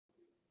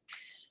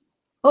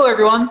Hello,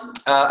 everyone.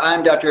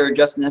 I'm Dr.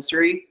 Justin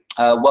Nessery.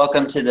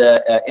 Welcome to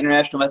the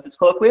International Methods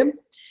Colloquium.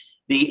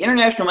 The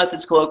International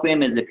Methods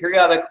Colloquium is a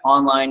periodic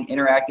online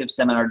interactive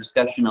seminar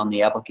discussion on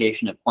the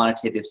application of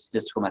quantitative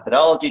statistical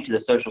methodology to the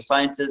social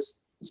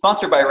sciences,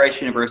 sponsored by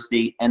Rice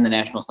University and the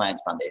National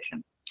Science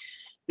Foundation.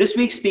 This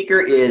week's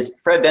speaker is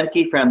Fred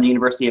Boehmke from the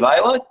University of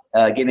Iowa,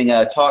 giving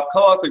a talk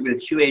co-authored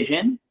with Shuai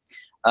Jin.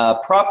 I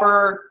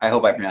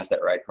hope I pronounced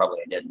that right,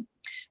 probably I didn't.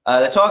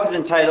 The talk is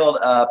entitled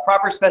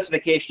Proper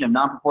Specification of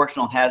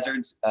Non-Proportional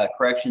Hazards,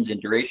 Corrections,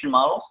 and Duration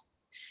Models.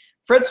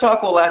 Fred's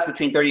talk will last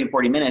between 30 and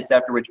 40 minutes,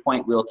 after which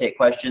point we'll take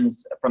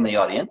questions from the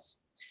audience.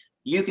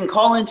 You can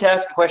call in to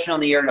ask a question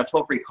on the air in a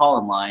toll-free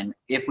call-in line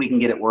if we can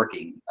get it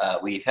working.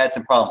 We've had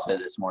some problems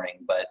with it this morning,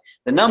 but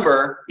the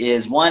number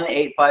is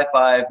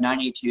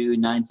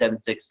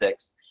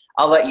 1-855-982-9766.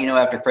 I'll let you know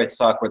after Fred's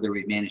talk whether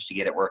we've managed to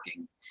get it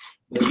working.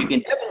 But you can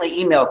definitely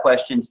email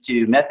questions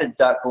to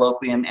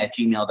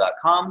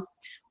methods.colloquium@gmail.com,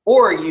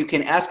 or you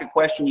can ask a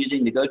question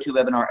using the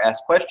GoToWebinar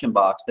Ask Question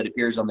box that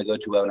appears on the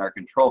GoToWebinar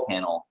control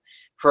panel.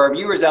 For our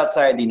viewers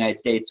outside the United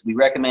States, we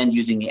recommend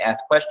using the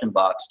Ask Question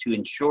box to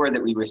ensure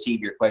that we receive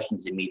your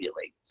questions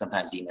immediately.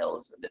 Sometimes email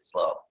is a bit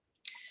slow.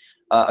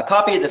 A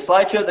copy of the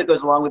slideshow that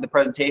goes along with the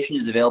presentation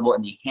is available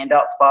in the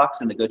Handouts box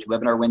in the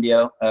GoToWebinar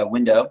window,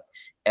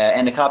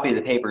 and a copy of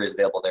the paper is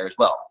available there as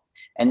well.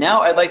 And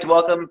now I'd like to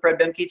welcome Fred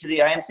Boehmke to the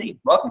IMC.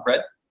 Welcome,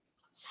 Fred.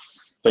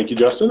 Thank you,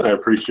 Justin. I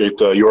appreciate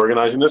you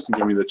organizing this and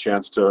giving me the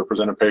chance to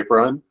present a paper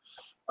on.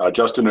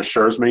 Justin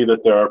assures me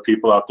that there are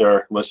people out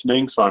there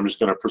listening, so I'm just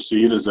going to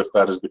proceed as if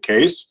that is the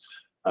case.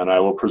 And I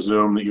will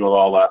presume that you will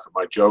all laugh at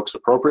my jokes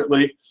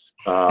appropriately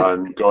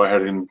and go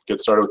ahead and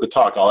get started with the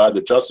talk. I'll add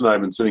that Justin and I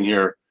have been sitting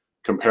here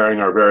comparing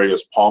our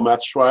various Paul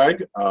Meth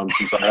swag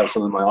since I have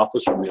some in my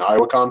office from the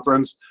Iowa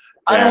conference.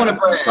 I don't want to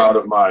brag. I'm proud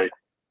of my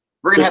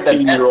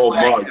 15-year-old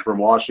mug from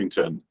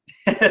Washington.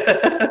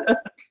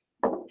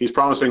 He's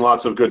promising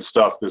lots of good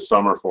stuff this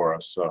summer for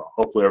us, so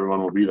hopefully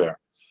everyone will be there.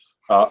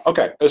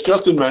 Okay, as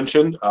Justin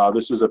mentioned,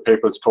 this is a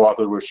paper that's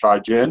co-authored with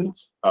Shuai Jin.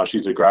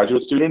 She's a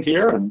graduate student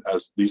here, and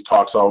as these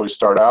talks always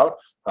start out,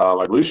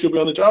 I believe she'll be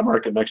on the job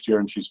market next year,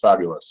 and she's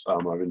fabulous.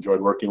 I've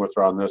enjoyed working with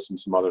her on this and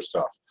some other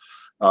stuff.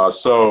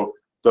 So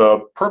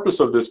the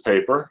purpose of this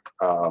paper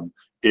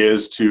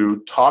is to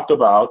talk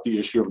about the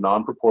issue of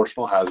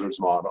non-proportional hazards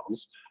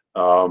models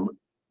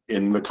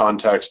in the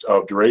context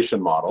of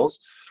duration models.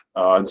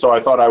 And so I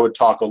thought I would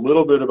talk a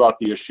little bit about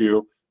the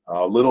issue,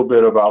 a little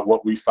bit about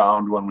what we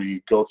found when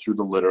we go through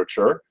the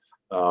literature,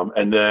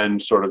 and then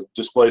sort of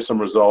display some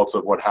results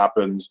of what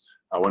happens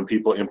when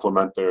people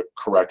implement the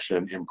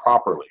correction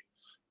improperly.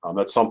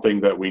 That's something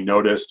that we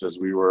noticed as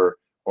we were,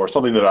 or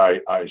something that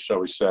I shall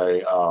we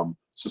say,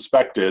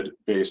 suspected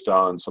based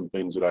on some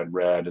things that I'd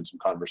read and some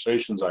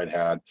conversations I'd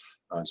had.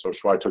 So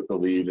Shuai took the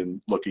lead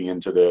in looking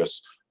into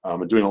this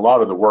and doing a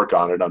lot of the work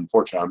on it.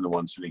 Unfortunately, I'm the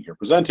one sitting here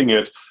presenting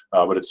it,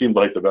 but it seemed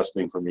like the best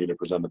thing for me to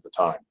present at the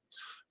time.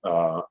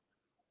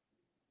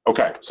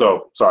 Okay,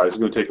 so sorry, this is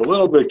going to take a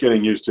little bit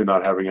getting used to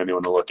not having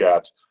anyone to look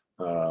at,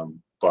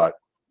 but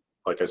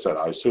like I said,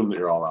 I assume that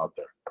you're all out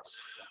there.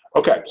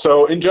 Okay,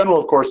 so in general,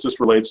 of course, this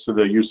relates to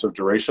the use of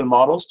duration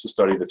models to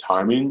study the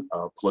timing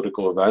of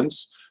political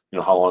events,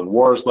 how long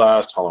wars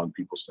last, how long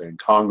people stay in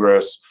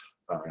Congress,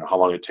 how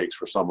long it takes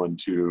for someone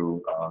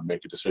to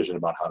make a decision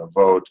about how to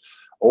vote,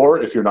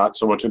 or if you're not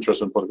so much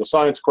interested in political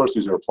science, of course,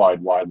 these are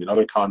applied widely in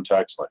other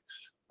contexts like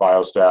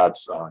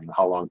biostats,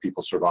 how long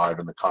people survive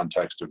in the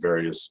context of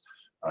various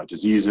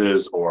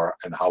diseases,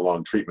 and how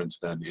long treatments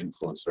then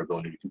influence their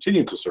ability to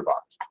continue to survive.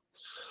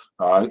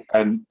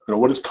 And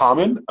what is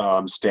common?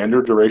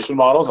 Standard duration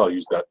models, I'll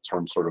use that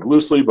term sort of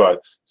loosely,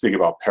 but think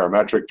about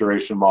parametric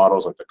duration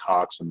models like the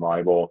Cox and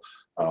Leibel,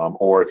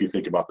 or if you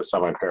think about the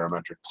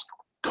semi-parametric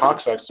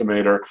Cox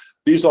estimator,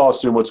 these all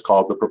assume what's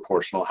called the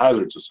proportional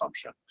hazards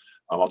assumption.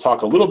 I'll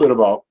talk a little bit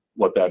about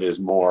what that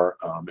is more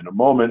in a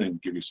moment and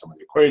give you some of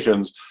the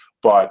equations,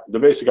 but the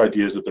basic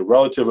idea is that the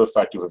relative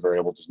effect of a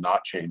variable does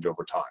not change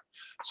over time.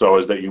 So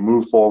as that you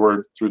move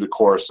forward through the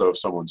course of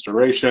someone's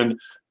duration,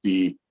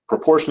 the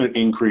proportionate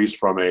increase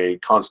from a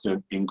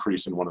constant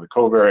increase in one of the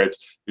covariates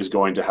is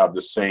going to have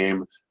the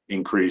same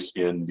increase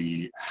in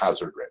the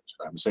hazard rate,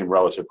 the same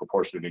relative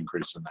proportionate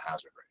increase in the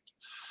hazard rate.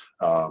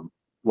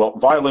 Well,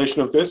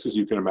 violation of this, as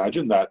you can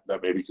imagine, that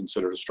may be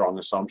considered a strong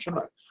assumption.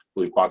 I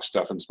believe Bach,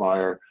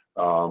 Steffensmeier,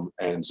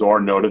 and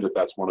Zorn noted that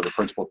that's one of the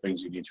principal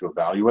things you need to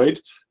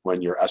evaluate when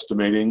you're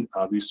estimating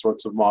these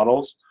sorts of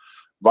models.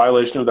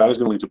 Violation of that is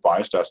going to lead to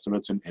biased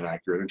estimates and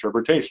inaccurate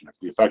interpretation. If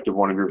the effect of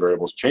one of your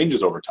variables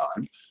changes over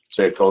time,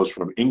 say it goes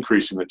from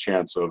increasing the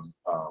chance of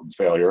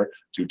failure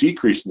to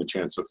decreasing the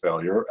chance of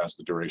failure as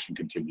the duration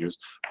continues,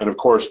 then of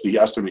course the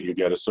estimate you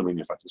get, assuming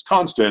the effect is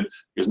constant,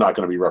 is not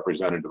going to be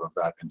representative of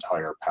that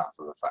entire path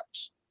of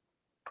effects.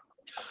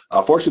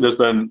 Fortunately, there's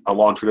been a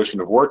long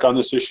tradition of work on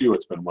this issue.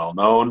 It's been well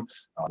known.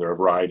 There are a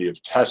variety of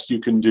tests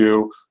you can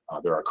do.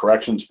 There are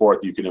corrections for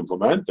it that you can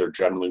implement. They're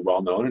generally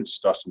well known and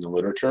discussed in the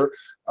literature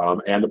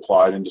and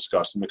applied and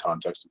discussed in the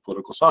context of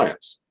political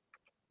science.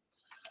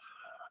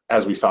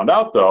 As we found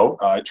out, though,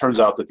 it turns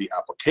out that the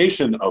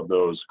application of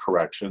those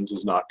corrections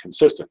is not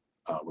consistent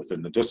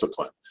within the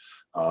discipline.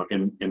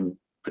 In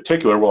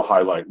particular, we'll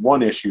highlight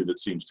one issue that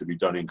seems to be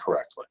done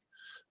incorrectly.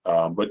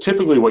 But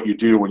typically what you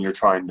do when you're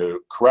trying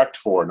to correct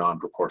for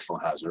non-proportional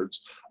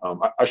hazards,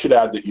 I should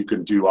add that you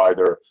can do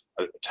either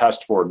a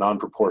test for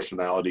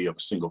non-proportionality of a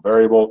single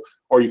variable,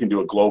 or you can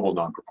do a global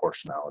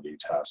non-proportionality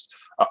test.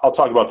 I'll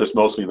talk about this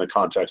mostly in the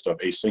context of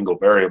a single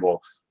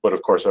variable, but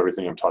of course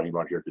everything I'm talking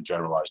about here could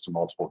generalize to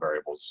multiple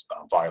variables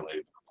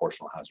violating the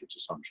proportional hazards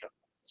assumption.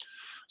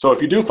 So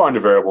if you do find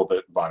a variable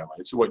that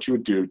violates, what you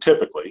would do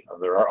typically,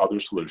 there are other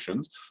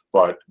solutions,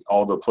 but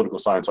all the political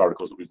science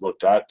articles that we've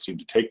looked at seem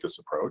to take this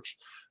approach.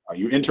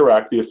 You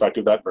interact the effect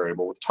of that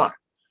variable with time,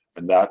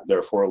 and that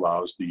therefore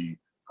allows the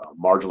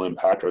marginal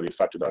impact or the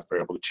effect of that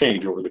variable to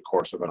change over the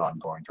course of an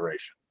ongoing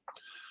duration.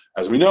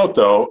 As we note,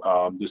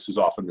 though, this is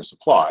often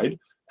misapplied,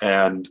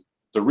 and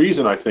the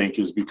reason, I think,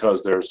 is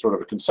because there's sort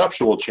of a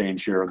conceptual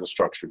change here in the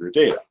structure of your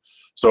data.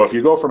 So if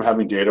you go from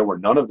having data where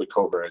none of the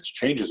covariates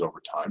changes over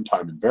time,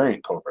 time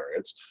invariant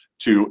covariates,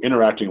 to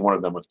interacting one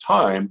of them with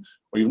time,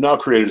 well, you've now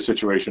created a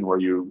situation where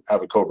you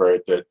have a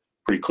covariate that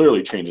pretty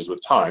clearly changes with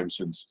time,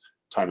 since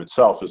time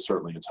itself is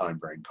certainly a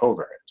time-varying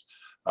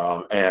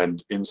covariate.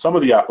 And in some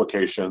of the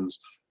applications,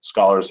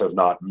 scholars have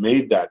not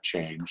made that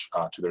change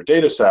to their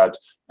data set,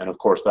 and of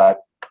course that,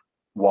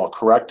 while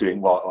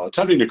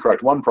attempting to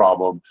correct one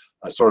problem,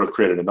 sort of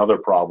created another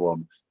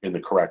problem in the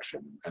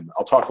correction. And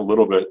I'll talk a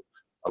little bit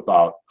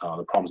about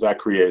the problems that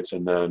creates,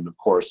 and then of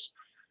course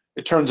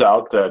it turns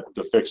out that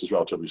the fix is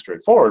relatively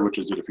straightforward, which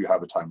is that if you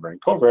have a time-varying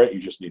covariate, you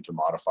just need to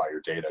modify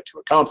your data to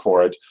account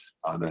for it,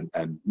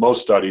 and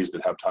most studies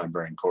that have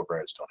time-varying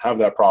covariates don't have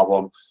that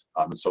problem,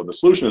 and so the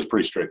solution is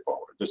pretty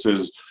straightforward. This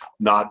is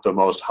not the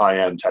most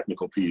high-end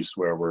technical piece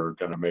where we're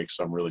going to make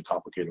some really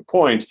complicated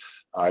point.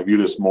 I view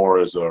this more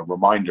as a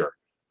reminder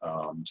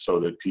so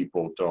that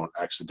people don't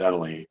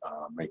accidentally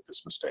make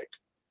this mistake.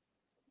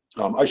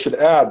 I should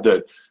add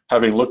that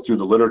having looked through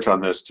the literature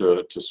on this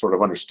to sort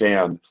of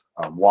understand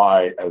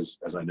why, as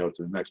I note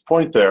to the next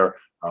point there,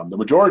 the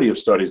majority of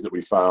studies that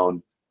we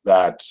found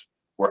that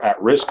were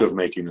at risk of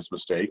making this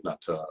mistake,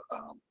 not to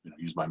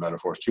use my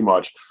metaphors too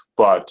much,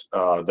 but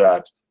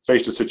that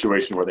faced a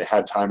situation where they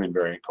had time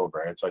invariant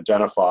covariates,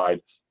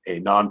 identified a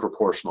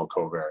non-proportional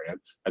covariate,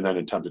 and then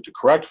attempted to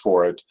correct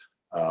for it,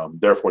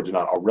 therefore did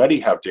not already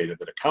have data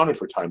that accounted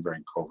for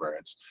time-varying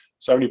covariates.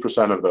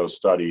 70% of those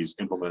studies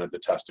implemented the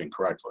testing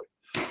correctly.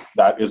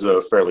 That is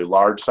a fairly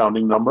large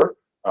sounding number,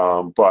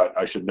 but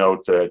I should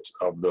note that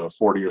of the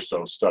 40 or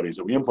so studies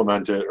that we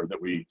implemented or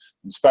that we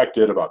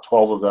inspected, about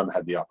 12 of them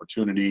had the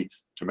opportunity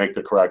to make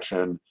the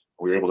correction.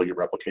 We were able to get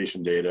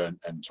replication data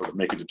and sort of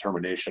make a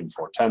determination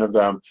for 10 of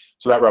them.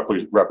 So that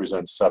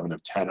represents 7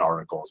 of 10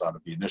 articles out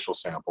of the initial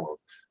sample of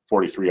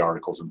 43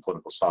 articles in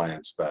political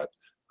science that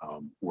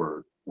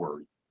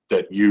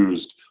that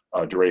used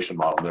a duration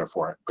model and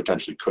therefore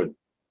potentially could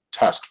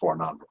test for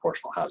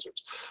non-proportional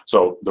hazards.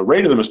 So the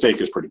rate of the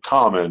mistake is pretty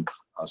common.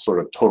 Sort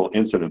of total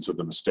incidence of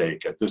the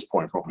mistake at this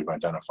point from what we've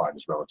identified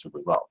is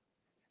relatively low.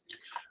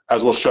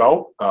 As we'll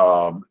show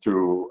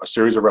through a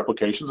series of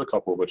replications, a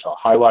couple of which I'll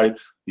highlight,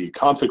 the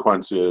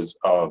consequences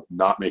of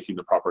not making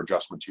the proper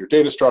adjustment to your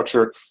data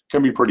structure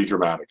can be pretty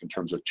dramatic in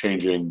terms of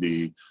changing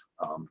the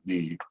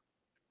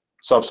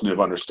substantive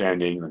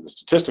understanding and the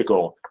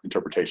statistical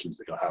interpretations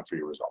that you'll have for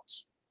your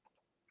results.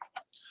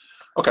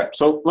 Okay,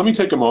 so let me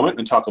take a moment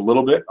and talk a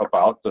little bit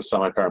about the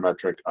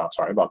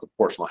about the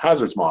proportional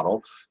hazards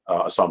model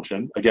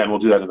assumption. Again, we'll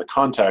do that in the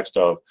context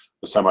of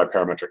the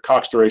semi-parametric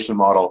Cox duration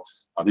model.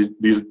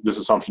 This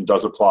assumption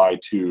does apply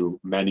to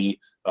many,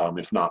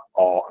 if not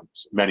all,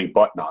 many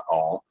but not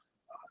all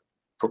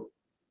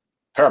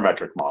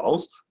parametric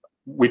models.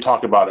 We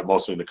talk about it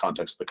mostly in the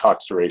context of the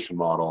Cox duration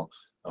model,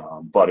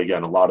 but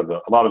again, a lot of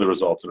the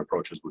results and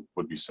approaches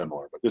would be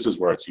similar, but this is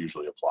where it's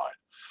usually applied.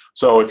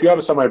 So if you have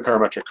a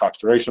semi-parametric Cox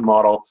duration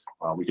model,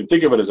 we can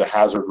think of it as a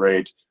hazard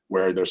rate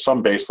where there's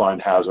some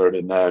baseline hazard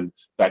and then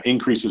that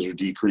increases or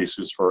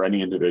decreases for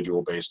any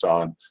individual based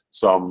on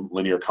some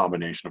linear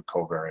combination of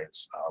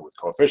covariates with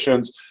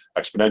coefficients,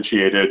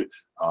 exponentiated.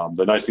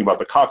 The nice thing about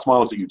the Cox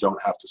model is that you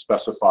don't have to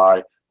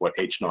specify what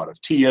H naught of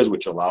t is,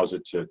 which allows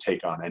it to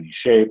take on any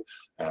shape,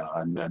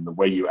 and then the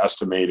way you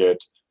estimate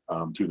it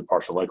through the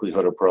partial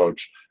likelihood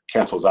approach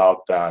cancels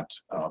out that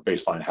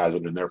baseline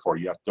hazard, and therefore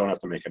you don't have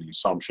to make any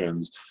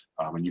assumptions,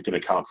 and you can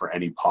account for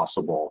any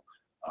possible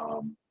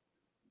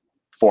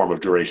form of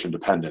duration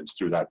dependence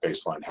through that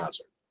baseline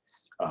hazard.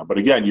 But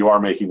again, you are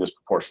making this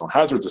proportional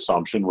hazards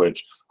assumption,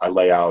 which I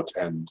lay out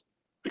and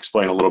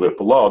explain a little bit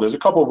below. There's a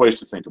couple of ways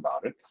to think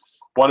about it.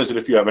 One is that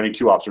if you have any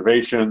two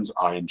observations,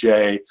 I and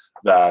j,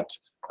 that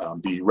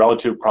the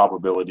relative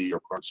probability, or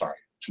sorry,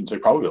 I shouldn't say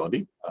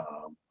probability,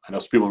 I know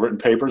some people have written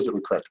papers that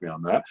would correct me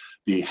on that.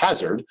 The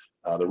hazard,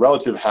 the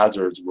relative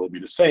hazards will be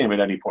the same at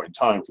any point in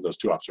time for those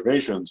two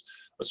observations,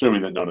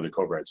 assuming that none of the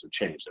covariates have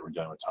changed, that we're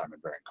done with time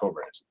invariant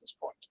covariates at this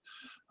point.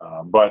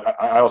 But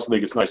I also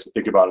think it's nice to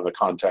think about it in the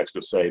context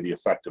of, say, the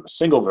effect of a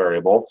single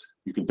variable.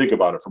 You can think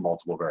about it for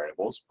multiple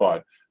variables,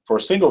 but For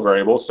a single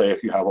variable, say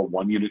if you have a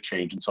 1 unit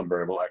change in some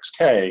variable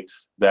xk,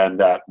 then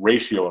that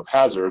ratio of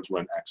hazards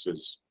when x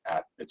is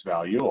at its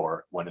value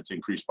or when it's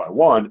increased by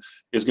 1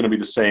 is going to be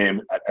the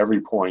same at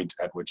every point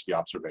at which the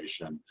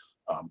observation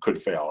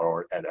could fail,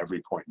 or at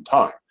every point in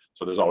time.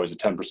 So there's always a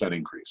 10%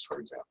 increase, for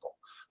example.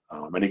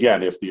 And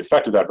again, if the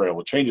effect of that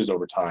variable changes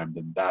over time,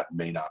 then that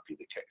may not be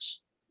the case.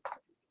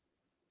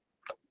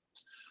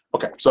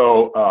 Okay,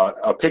 so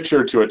a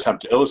picture to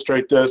attempt to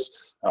illustrate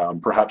this,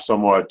 perhaps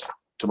somewhat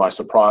to my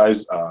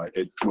surprise,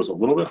 it was a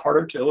little bit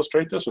harder to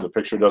illustrate this, so the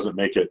picture doesn't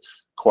make it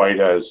quite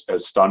as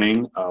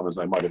stunning as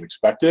I might have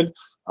expected.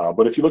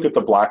 But if you look at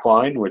the black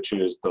line, which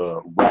is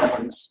the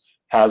reference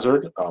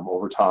hazard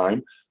over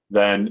time,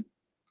 then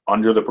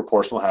under the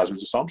proportional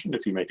hazards assumption,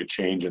 if you make a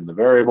change in the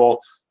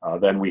variable,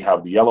 then we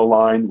have the yellow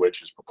line,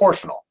 which is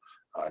proportional.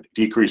 It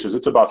decreases,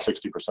 it's about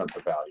 60% the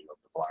value of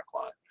the black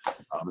line.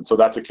 And so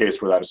that's a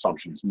case where that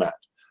assumption is met.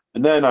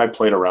 And then I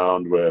played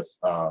around with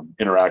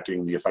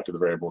interacting the effect of the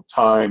variable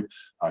time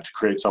to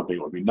create something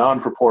that would be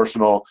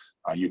non-proportional.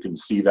 You can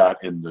see that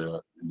in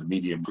the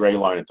medium gray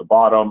line at the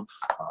bottom.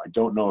 I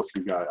don't know if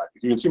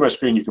you can see my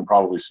screen, you can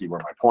probably see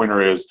where my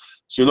pointer is.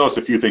 So you'll notice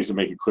a few things to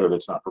make it clear that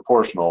it's not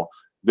proportional.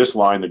 This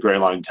line, the gray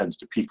line, tends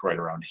to peak right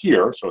around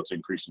here, so it's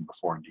increasing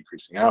before and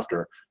decreasing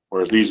after,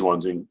 whereas these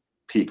ones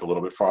peak a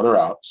little bit farther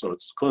out, so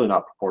it's clearly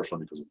not proportional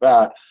because of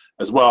that.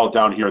 As well,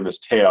 down here in this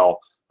tail,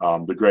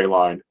 the gray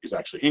line is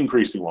actually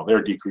increasing while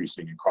they're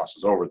decreasing and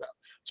crosses over them.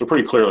 So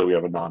pretty clearly we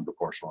have a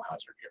non-proportional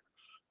hazard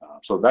here.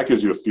 So that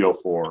gives you a feel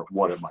for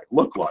what it might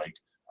look like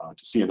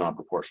to see a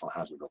non-proportional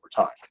hazard over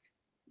time.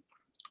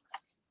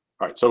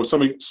 All right, so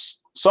some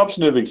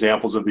substantive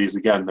examples of these,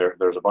 again,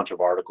 there's a bunch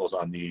of articles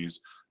on these.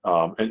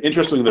 And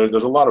interestingly,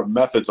 there's a lot of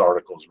methods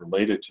articles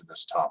related to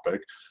this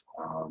topic.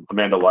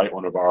 Amanda Light,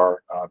 one of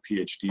our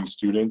PhD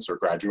students or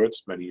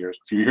graduates a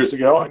few years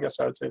ago, I guess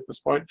I would say at this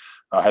point,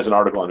 has an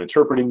article on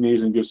interpreting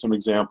these and gives some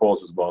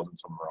examples, as well as in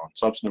some of our own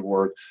substantive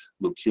work.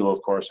 Luke Keeler,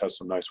 of course, has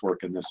some nice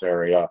work in this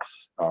area.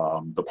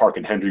 The Park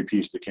and Hendry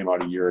piece that came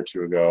out a year or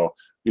two ago,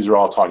 these are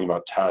all talking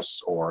about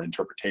tests or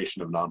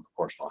interpretation of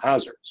non-proportional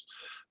hazards.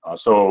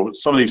 So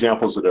some of the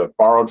examples that have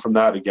borrowed from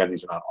that, again,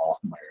 these are not all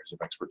my areas of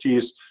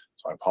expertise,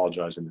 so I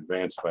apologize in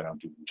advance if I don't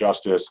do them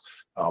justice.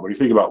 But you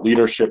think about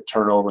leadership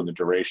turnover and the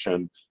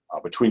duration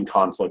between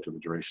conflict or the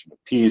duration of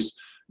peace.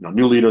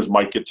 New leaders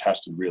might get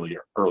tested really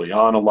early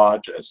on a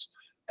lot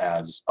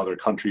as other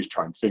countries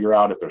try and figure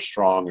out if they're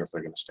strong or if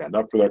they're going to stand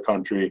up for their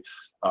country.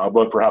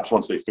 But perhaps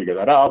once they figure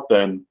that out,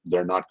 then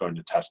they're not going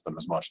to test them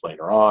as much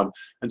later on.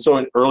 And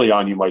so early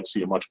on, you might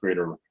see a much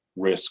greater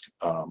risk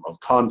of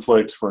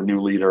conflict for a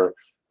new leader.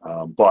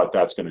 But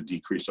that's going to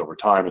decrease over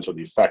time, and so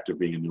the effect of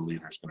being a new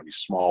leader is going to be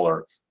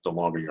smaller the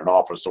longer you're in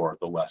office or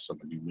the less of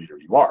a new leader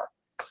you are.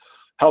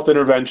 Health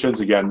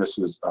interventions, again, this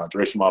is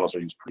duration models are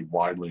used pretty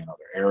widely in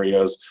other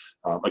areas.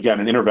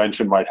 Again, an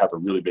intervention might have a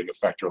really big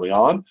effect early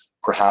on,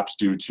 perhaps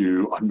due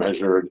to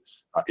unmeasured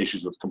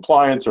issues with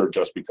compliance or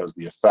just because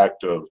the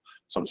effect of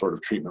some sort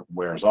of treatment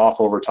wears off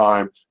over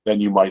time.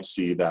 Then you might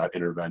see that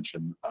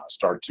intervention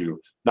start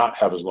to not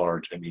have as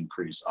large an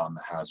increase on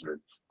the hazard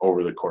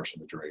over the course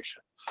of the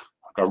duration.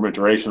 Government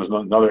duration is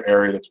another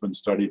area that's been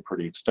studied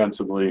pretty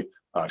extensively.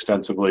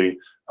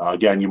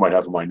 Again, you might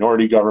have a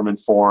minority government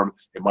form.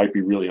 It might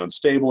be really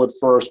unstable at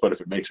first, but if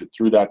it makes it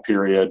through that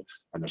period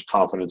and there's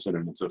confidence in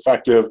it and it's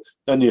effective,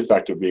 then the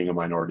effect of being a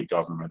minority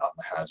government on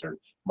the hazard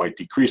might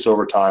decrease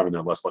over time, and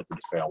they're less likely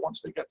to fail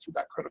once they get through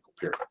that critical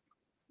period.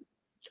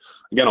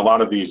 Again, a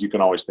lot of these, you can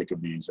always think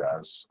of these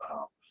as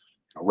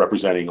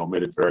representing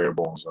omitted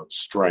variables of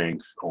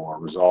strength or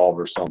resolve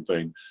or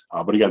something.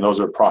 But again, those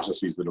are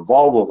processes that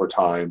evolve over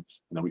time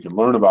and that we can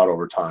learn about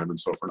over time. And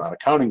so if we're not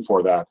accounting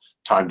for that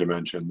time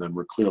dimension, then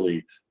we're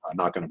clearly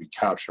not going to be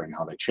capturing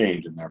how they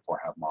change and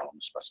therefore have model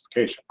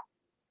specification.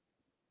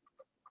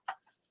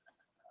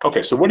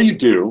 Okay, so what do you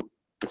do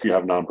if you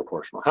have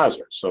non-proportional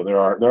hazards? So there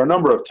are a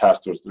number of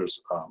tests.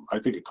 There's I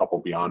think a couple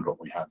beyond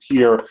what we have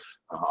here.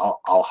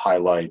 I'll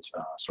highlight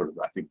sort of,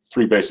 I think,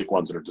 3 basic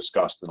ones that are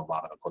discussed in a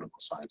lot of the political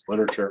science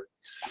literature.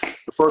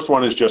 The first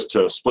one is just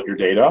to split your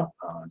data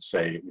and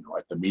say,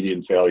 at the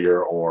median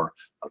failure, or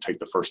take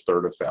the first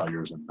third of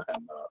failures and the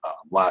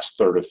last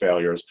third of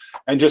failures,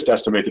 and just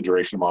estimate the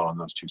duration model in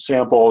those 2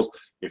 samples.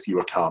 If you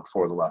account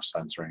for the left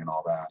censoring and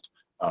all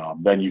that,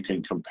 then you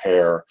can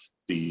compare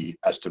the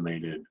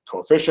estimated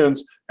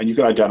coefficients, and you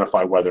can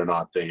identify whether or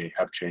not they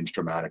have changed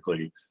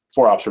dramatically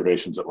for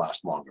observations that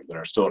last longer, that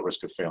are still at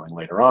risk of failing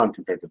later on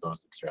compared to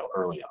those that fail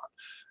early on.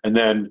 And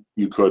then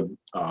you could,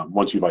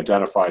 once you've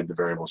identified the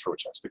variables for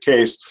which that's the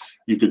case,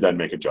 you could then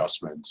make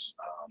adjustments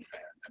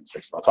and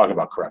fix them. I'll talk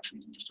about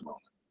corrections in just a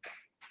moment.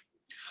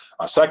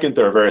 Second,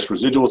 there are various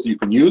residuals that you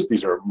can use.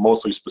 These are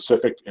mostly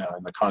specific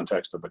in the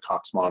context of the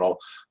Cox model.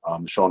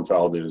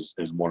 Schoenfeld is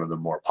one of the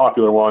more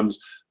popular ones.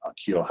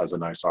 Keel has a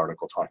nice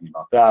article talking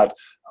about that.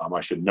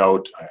 I should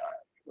note,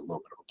 a little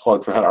bit of a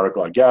plug for that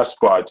article, I guess,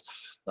 but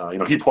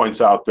He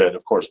points out that,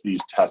 of course,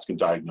 these tests can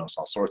diagnose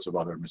all sorts of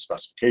other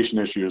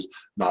misspecification issues,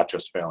 not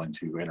just failing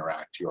to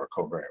interact your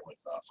covariate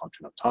with a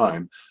function of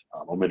time.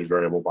 Omitted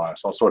variable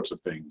bias, all sorts of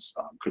things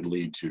could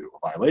lead to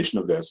a violation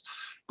of this.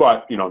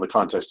 But, in the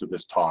context of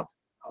this talk,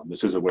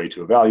 this is a way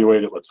to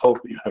evaluate it. Let's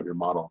hope that you have your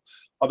model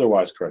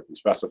otherwise correctly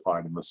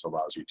specified, and this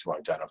allows you to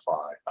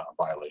identify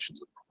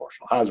violations of the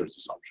proportional hazards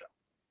assumption.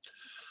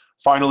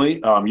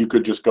 Finally, you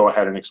could just go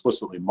ahead and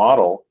explicitly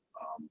model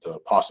the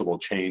possible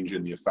change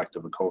in the effect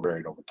of a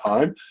covariate over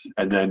time,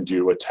 and then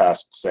do a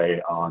test,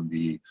 say, on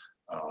the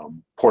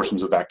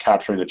portions of that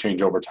capturing the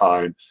change over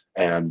time,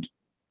 and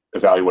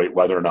evaluate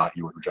whether or not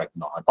you would reject the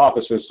null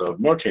hypothesis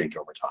of no change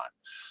over time.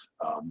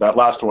 That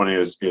last one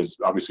is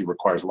obviously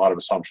requires a lot of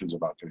assumptions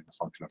about getting the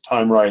function of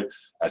time right,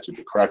 as to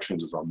the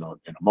corrections, as I'll note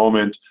in a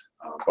moment,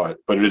 but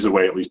it is a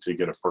way at least to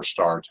get a first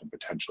start and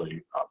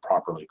potentially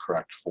properly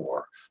correct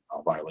for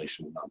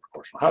violation of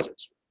non-proportional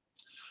hazards.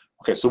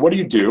 Okay, so what do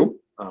you do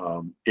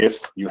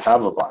if you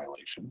have a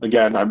violation?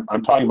 Again,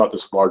 I'm talking about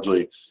this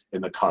largely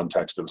in the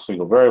context of a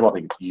single variable. I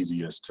think it's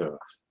easiest to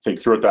think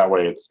through it that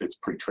way. It's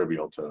pretty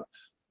trivial to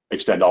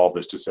extend all of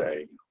this to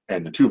say,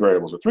 and the 2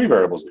 variables or 3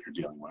 variables that you're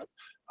dealing with,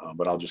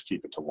 but I'll just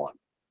keep it to 1.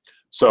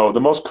 So the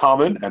most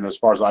common, and as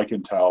far as I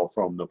can tell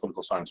from the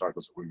political science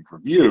articles that we've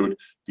reviewed,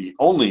 the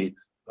only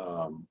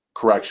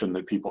correction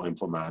that people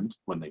implement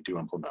when they do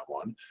implement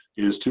one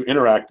is to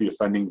interact the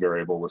offending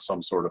variable with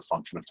some sort of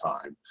function of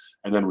time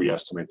and then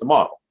re-estimate the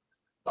model.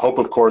 The hope,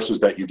 of course, is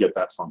that you get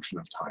that function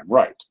of time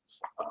right.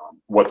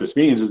 What this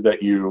means is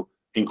that you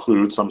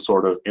include some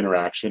sort of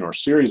interaction or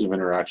series of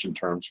interaction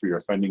terms for your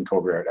offending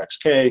covariate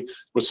xk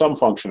with some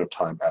function of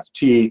time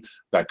ft.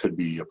 That could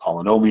be a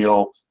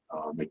polynomial.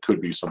 It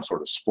could be some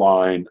sort of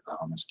spline,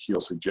 as Keel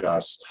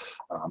suggests.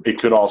 It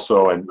could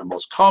also, and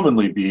most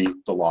commonly, be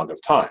the log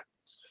of time.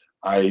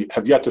 I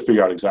have yet to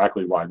figure out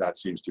exactly why that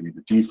seems to be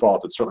the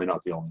default. It's certainly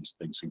not the only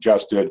thing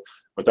suggested,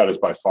 but that is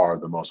by far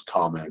the most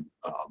common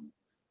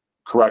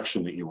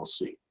correction that you will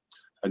see.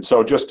 And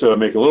so just to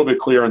make a little bit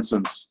clear, and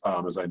since,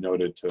 as I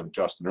noted to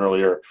Justin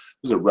earlier,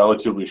 this is a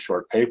relatively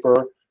short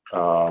paper.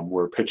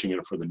 We're pitching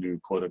it for the new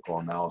political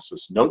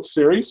analysis notes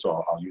series,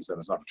 so I'll use that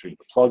as an opportunity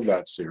to plug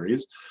that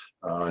series.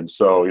 And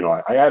so,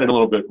 I added a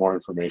little bit more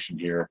information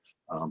here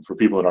for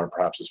people that aren't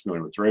perhaps as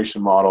familiar with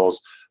duration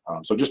models.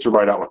 So just to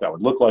write out what that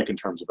would look like in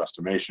terms of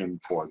estimation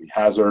for the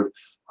hazard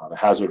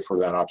for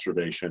that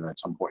observation at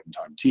some point in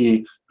time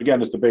t,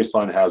 again, is the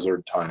baseline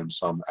hazard times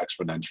some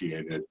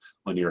exponentiated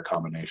linear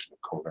combination of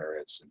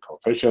covariates and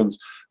coefficients,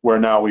 where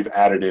now we've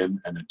added in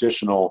an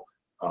additional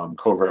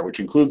covariate, which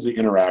includes the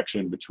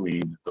interaction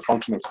between the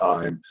function of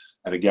time,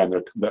 and again,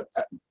 the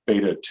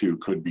beta 2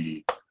 could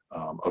be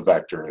a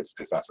vector if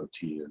f of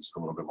t is a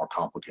little bit more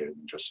complicated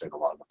than just say the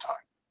log of time.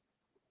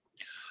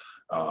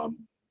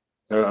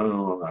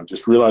 I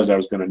just realized I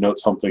was going to note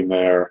something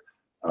there.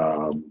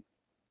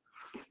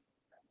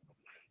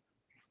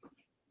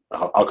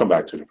 I'll come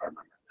back to it if I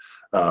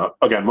remember.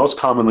 Again, most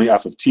commonly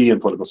f of t in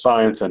political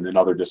science and in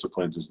other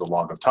disciplines is the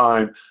log of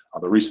time.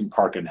 The recent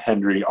Park and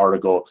Hendry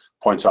article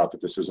points out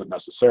that this isn't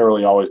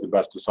necessarily always the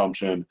best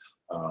assumption,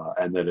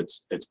 and that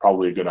it's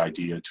probably a good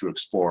idea to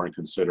explore and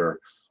consider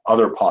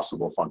other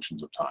possible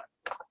functions of time.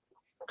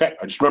 Okay,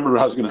 I just remembered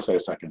what I was going to say a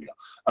second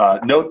ago.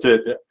 Note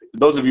that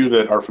those of you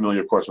that are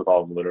familiar, of course, with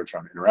all of the literature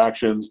on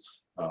interactions,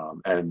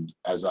 and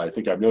as I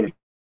think I've noted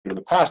in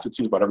the past, it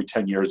seems about every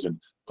 10 years in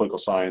political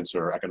science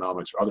or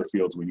economics or other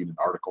fields, we need an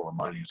article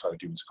reminding us how to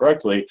do this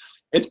correctly.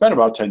 It's been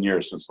about 10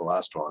 years since the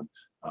last one,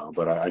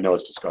 but I know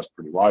it's discussed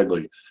pretty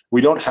widely.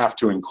 We don't have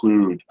to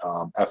include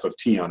f of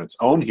t on its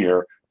own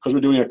here because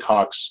we're doing a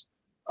Cox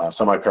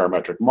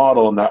semi-parametric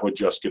model, and that would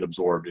just get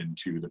absorbed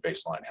into the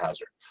baseline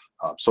hazard.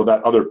 So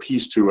that other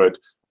piece to it,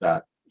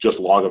 that just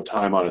log of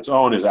time on its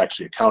own, is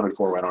actually accounted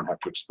for. I don't have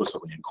to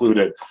explicitly include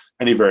it.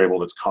 Any variable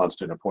that's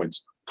constant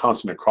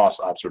across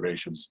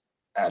observations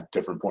at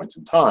different points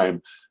in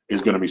time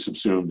is going to be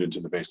subsumed into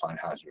the baseline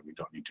hazard. We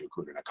don't need to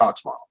include it in a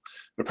Cox model.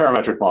 In a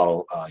parametric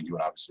model, you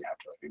would obviously have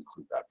to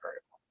include that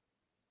variable.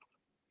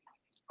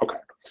 Okay,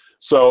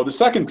 so the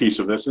second piece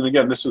of this, and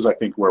again, this is I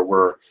think where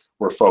we're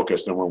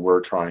focused and where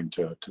we're trying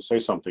to say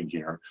something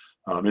here,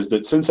 is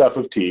that since f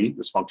of t,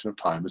 this function of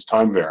time, is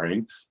time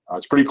varying,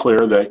 it's pretty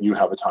clear that you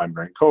have a time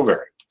varying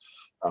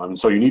covariate.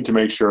 So you need to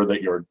make sure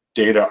that your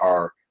data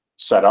are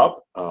set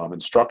up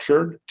and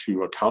structured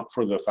to account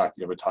for the fact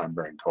that you have a time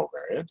varying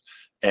covariate.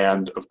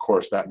 And of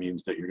course, that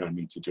means that you're going to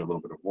need to do a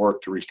little bit of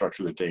work to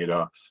restructure the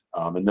data.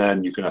 And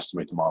then you can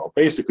estimate the model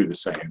basically the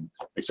same,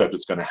 except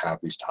it's going to have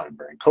these time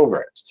varying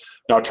covariates.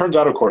 Now, it turns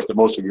out, of course, that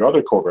most of your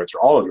other covariates,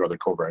 or all of your other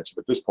covariates, if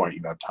at this point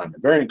you have time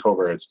invariant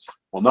covariates,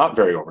 will not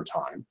vary over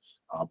time.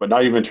 But now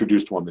you've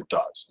introduced one that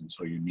does. And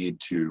so you need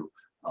to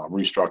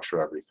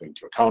restructure everything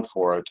to account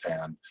for it.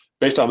 And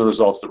based on the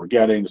results that we're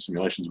getting, the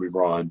simulations we've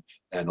run,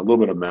 and a little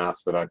bit of math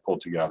that I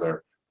pulled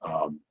together,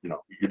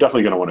 you're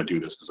definitely going to want to do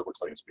this because it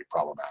looks like it's going to be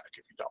problematic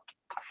if you don't.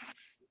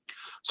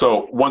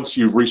 So once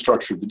you've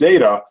restructured the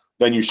data,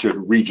 then you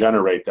should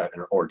regenerate that,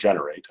 or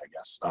generate, I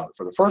guess,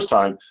 for the first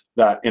time,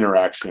 that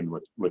interaction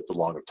with the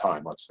log of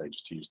time, let's say,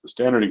 just to use the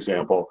standard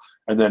example,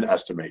 and then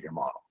estimate your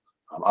model.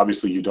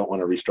 Obviously, you don't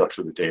want to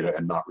restructure the data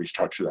and not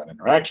restructure that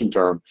interaction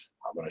term,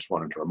 but I just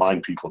wanted to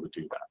remind people to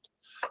do that.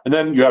 And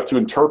then you have to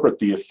interpret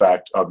the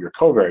effect of your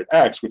covariate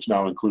X, which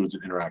now includes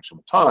an interaction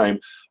with time.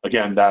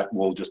 Again, that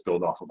will just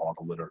build off of all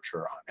the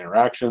literature on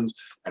interactions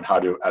and how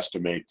to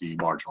estimate the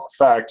marginal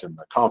effect and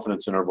the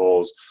confidence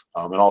intervals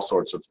and all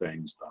sorts of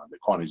things, the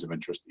quantities of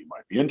interest that you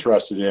might be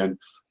interested in.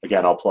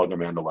 Again, I'll plug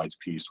Amanda Light's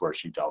piece where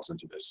she delves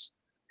into this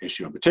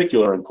issue in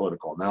particular in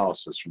political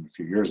analysis from a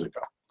few years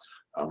ago.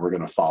 We're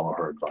going to follow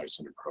her advice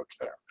and approach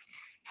there.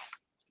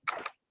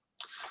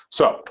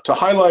 So to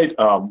highlight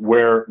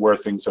where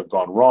things have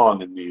gone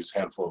wrong in these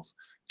handful of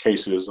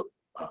cases,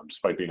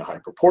 despite being a high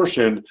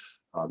proportion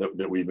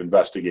that we've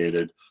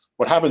investigated,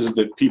 what happens is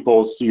that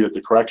people see that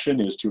the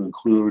correction is to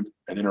include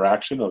an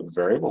interaction of the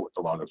variable with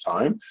the log of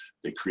time.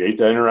 They create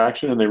that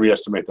interaction and they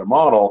re-estimate their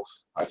model,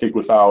 I think,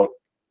 without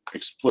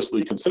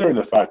explicitly considering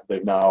the fact that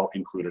they've now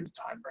included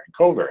a time-varying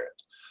covariate.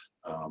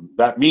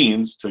 That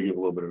means, to give a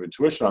little bit of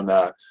intuition on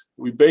that,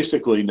 we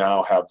basically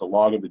now have the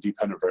log of the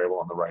dependent variable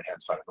on the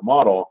right-hand side of the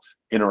model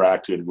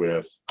interacted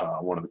with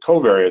one of the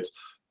covariates,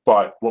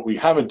 but what we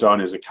haven't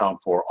done is account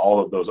for all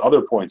of those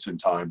other points in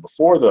time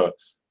before the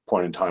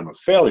point in time of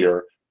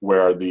failure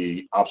where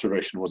the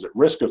observation was at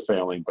risk of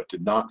failing but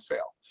did not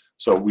fail.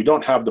 So we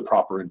don't have the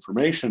proper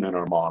information in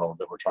our model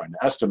that we're trying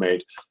to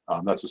estimate.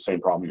 That's the same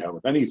problem you have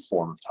with any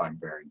form of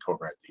time-varying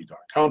covariate that you don't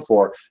account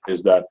for,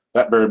 is that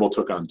that variable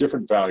took on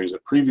different values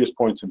at previous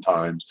points in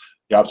time.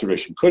 The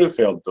observation could have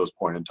failed at those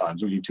points in time.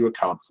 We need to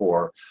account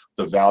for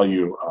the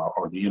value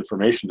or the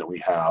information that we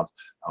have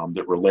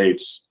that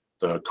relates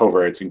the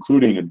covariates,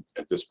 including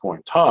at this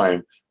point in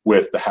time,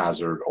 with the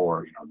hazard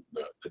or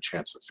the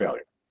chance of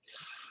failure.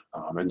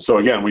 And so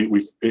again,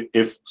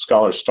 if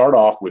scholars start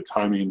off with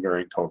timing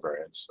invariant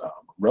covariates,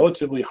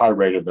 relatively high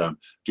rate of them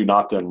do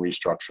not then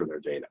restructure their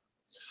data.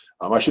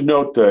 I should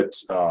note that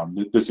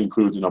this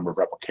includes a number of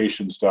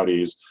replication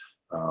studies,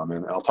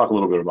 and I'll talk a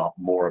little bit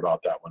more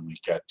about that when we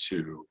get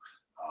to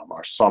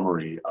our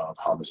summary of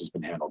how this has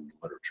been handled in the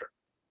literature.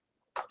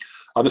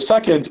 The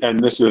second,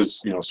 and this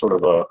is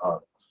sort of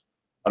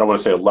I don't want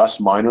to say a less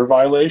minor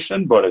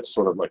violation, but it's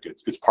sort of like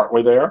it's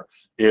partway there,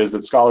 is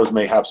that scholars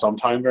may have some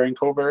time-varying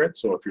covariates.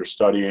 So if you're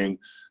studying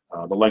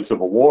the length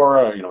of a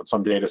war, in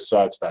some data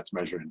sets that's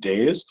measured in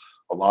days.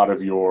 A lot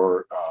of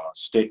your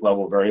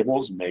state-level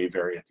variables may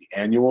vary at the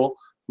annual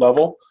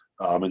level,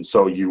 and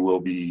so you will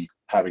be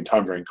having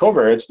time-varying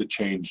covariates that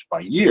change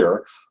by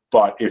year.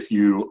 But if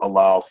you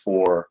allow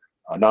for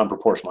a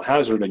non-proportional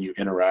hazard and you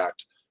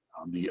interact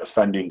the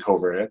offending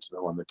covariate,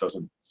 the one that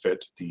doesn't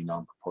fit the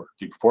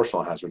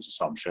proportional hazards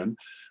assumption,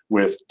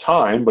 with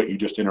time, but you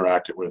just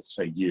interact it with,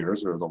 say,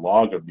 years or the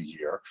log of the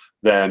year,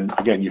 then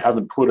again, you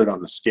haven't put it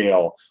on the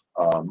scale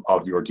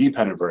of your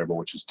dependent variable,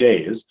 which is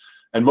days.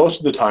 And most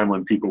of the time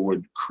when people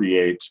would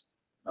create,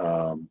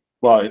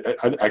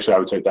 actually I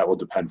would say that will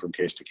depend from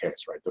case to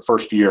case, right? The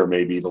first year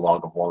may be the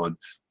log of 1,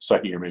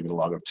 second year may be the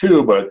log of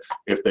 2, but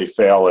if they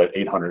fail at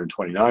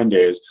 829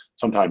 days,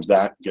 sometimes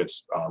that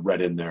gets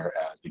read in there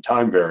as the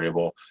time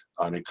variable,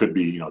 and it could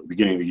be the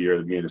beginning of the year,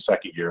 the beginning of the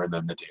second year, and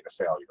then the date of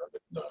failure,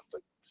 the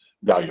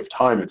value of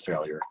time at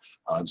failure.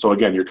 And so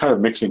again, you're kind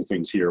of mixing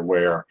things here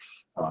where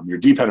your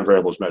dependent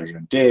variable is measured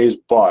in days,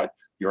 but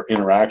your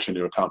interaction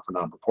to account for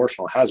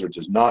non-proportional hazards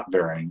is not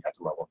varying at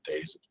the level of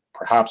days, it's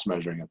perhaps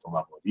measuring at the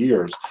level of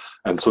years.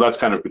 And so that's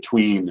kind of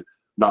between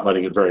not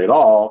letting it vary at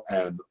all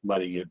and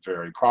letting it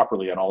vary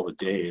properly at all the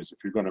days.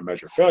 If you're going to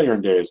measure failure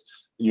in days,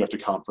 then you have to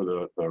account for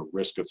the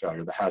risk of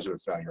failure, the hazard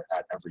of failure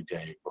at every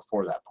day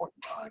before that point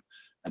in time.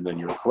 And then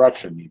your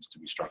correction needs to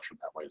be structured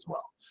that way as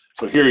well.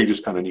 So here you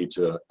just kind of need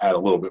to add a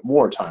little bit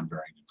more time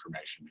varying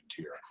information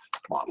into your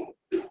model.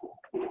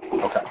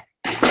 Okay.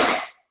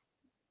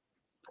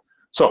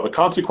 So the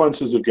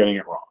consequences of getting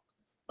it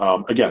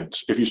wrong. Again,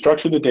 if you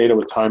structure the data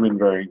with time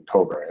invariant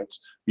covariates,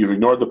 you've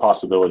ignored the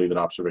possibility that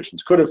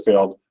observations could have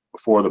failed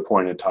before the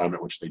point in time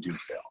at which they do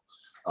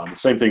fail.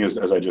 Same thing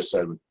as I just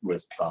said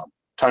with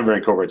time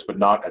varying covariates, but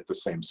not at the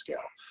same scale.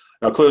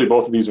 Now, clearly,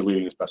 both of these are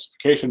leading to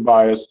specification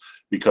bias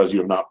because you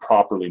have not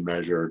properly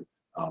measured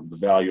the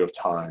value of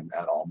time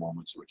at all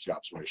moments at which the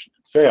observation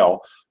could fail.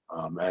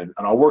 And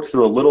I'll work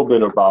through a little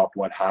bit about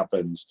what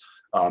happens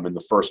in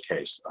the first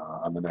case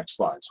on the next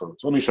slide. So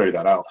let me show you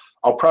that.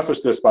 I'll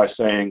preface this by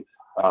saying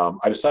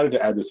I decided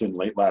to add this in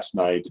late last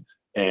night,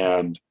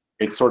 and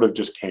it sort of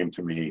just came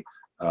to me.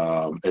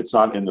 It's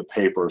not in the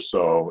paper,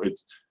 so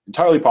it's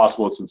entirely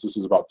possible, since this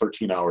is about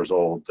 13 hours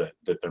old,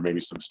 that there may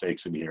be some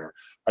mistakes in here.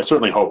 I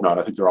certainly hope not.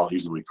 I think they're all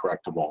easily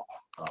correctable.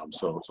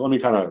 So let me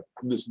kind of,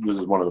 this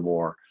is one of the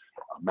more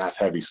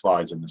math-heavy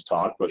slides in this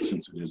talk, but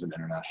since it is an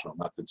international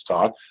methods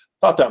talk, I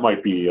thought that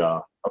might be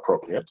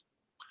appropriate.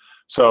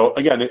 So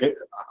again,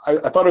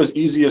 I thought it was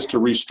easiest to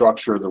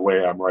restructure the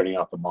way I'm writing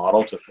out the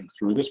model to think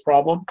through this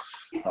problem.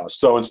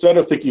 So instead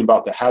of thinking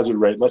about the hazard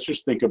rate, let's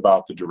just think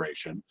about the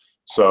duration.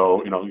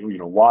 So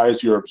y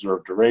is your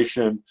observed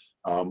duration.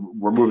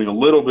 We're moving a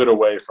little bit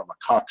away from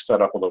a Cox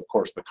setup, although of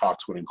course the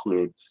Cox would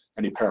include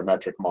any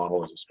parametric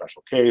model as a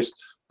special case.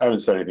 I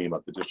haven't said anything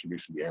about the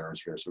distribution of the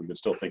errors here, so we can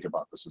still think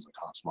about this as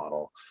a Cox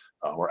model.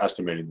 We're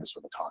estimating this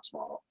with a Cox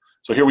model.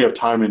 So here we have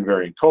time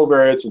invariant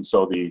covariates, and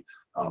so the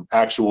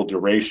actual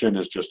duration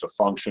is just a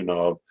function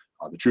of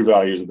the true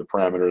values of the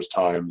parameters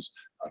times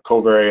a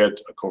covariate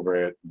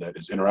that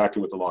is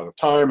interacting with the log of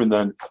time, and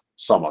then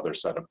some other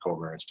set of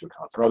covariates to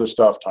account for other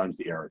stuff times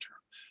the error term.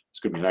 This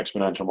could be an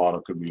exponential model,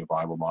 it could be a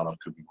Bible model, it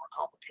could be more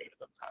complicated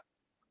than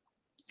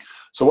that.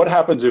 So what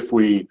happens if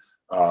we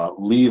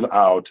leave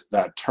out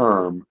that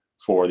term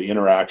for the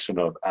interaction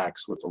of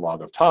x with the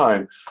log of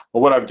time?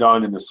 Well, what I've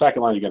done in the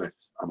second line, again,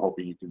 I'm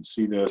hoping you can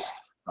see this,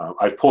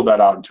 I've pulled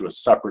that out into a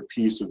separate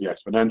piece of the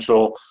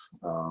exponential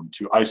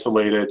to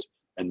isolate it.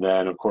 And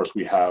then, of course,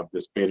 we have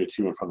this beta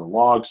 2 in front of the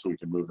log, so we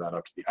can move that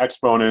up to the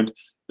exponent.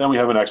 Then we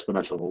have an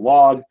exponential of the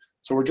log.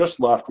 So we're just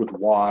left with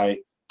y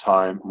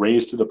time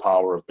raised to the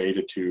power of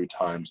beta 2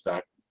 times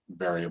that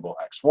variable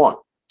x1.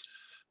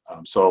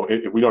 So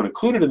if we don't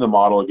include it in the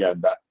model, again,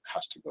 that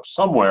has to go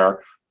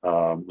somewhere.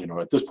 You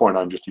know, at this point,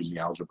 I'm just using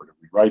algebra to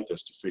rewrite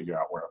this to figure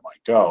out where it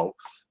might go.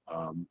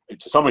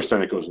 To some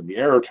extent, it goes in the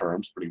error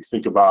terms, but if you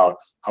think about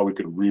how we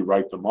could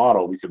rewrite the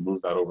model, we could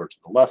move that over to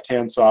the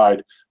left-hand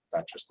side.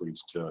 That just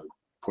leads to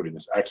putting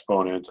this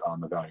exponent on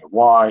the value of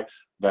y.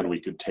 Then we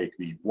could take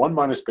the 1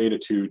 minus beta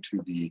 2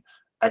 to the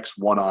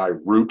x1i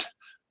root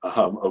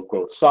of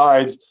both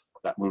sides.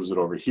 That moves it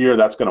over here.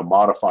 That's going to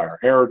modify our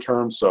error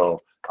term. So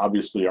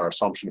obviously our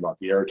assumption about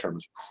the error term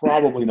is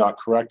probably not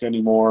correct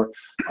anymore,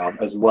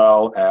 as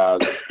well as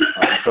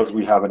because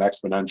we have an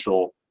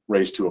exponential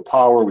raised to a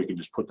power, we can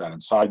just put that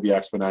inside the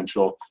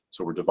exponential.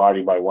 So we're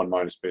dividing by 1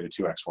 minus beta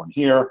 2 x1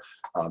 here.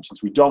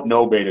 Since we don't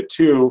know beta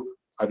 2,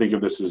 I think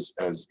of this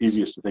as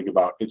easiest to think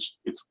about. It's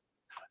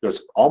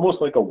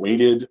almost like a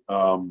weighted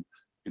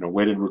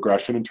weighted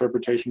regression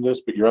interpretation of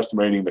this, but you're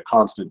estimating the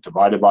constant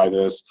divided by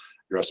this.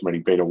 You're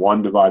estimating beta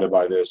 1 divided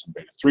by this and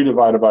beta 3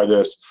 divided by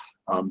this.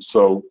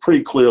 So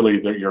pretty clearly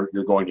that you're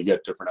going to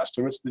get different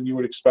estimates than you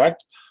would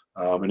expect.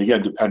 And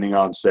again, depending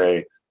on,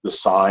 say, the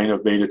sign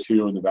of beta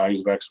 2 and the values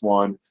of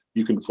x1,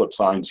 you can flip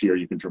signs here.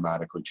 You can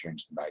dramatically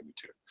change the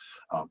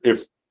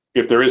magnitude.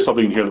 If there is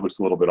something in here that looks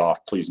a little bit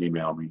off, please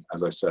email me.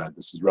 As I said,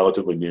 this is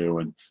relatively new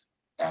and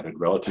added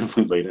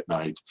relatively late at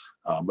night.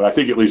 But I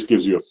think at least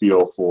gives you a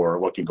feel for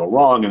what can go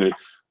wrong, and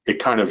it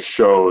kind of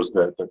shows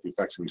that the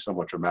effects can be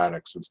somewhat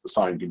dramatic since the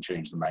sign can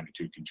change, the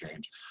magnitude can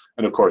change.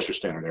 And of course, your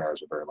standard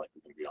errors are very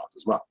likely going to be off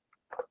as well.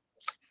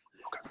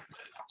 Okay.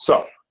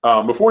 So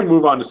before we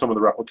move on to some of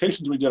the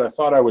replications we did, I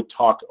thought I would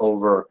talk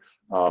over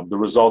the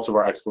results of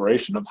our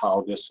exploration of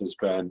how this has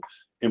been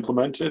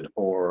implemented,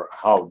 or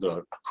how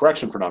the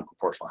correction for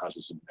non-proportional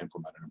hazards is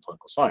implemented in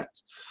political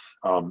science.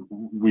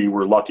 We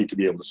were lucky to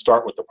be able to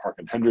start with the Park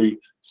and Henry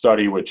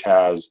study, which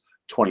has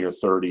 20 or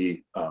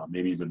 30,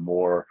 maybe even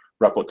more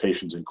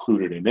replications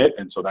included in it.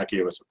 And so that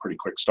gave us a pretty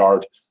quick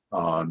start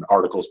on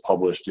articles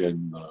published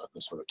in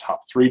the sort of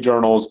top 3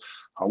 journals.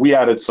 We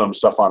added some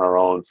stuff on our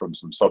own from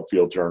some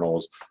subfield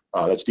journals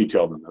that's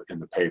detailed in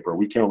the paper.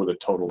 We came up with a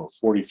total of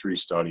 43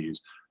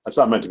 studies. That's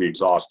not meant to be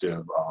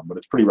exhaustive, but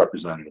it's pretty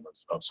representative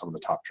of some of the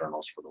top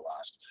journals for the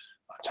last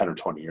 10 or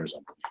 20 years, I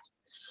believe.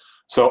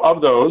 So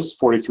of those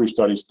 43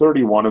 studies,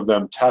 31 of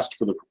them test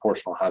for the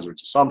proportional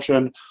hazards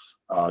assumption.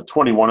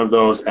 21 of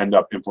those end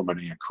up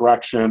implementing a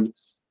correction.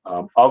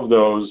 Of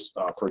those,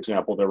 for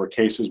example, there were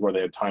cases where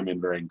they had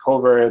time-invariant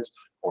covariates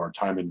or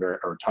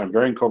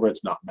time-varying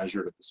covariates not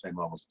measured at the same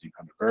level as the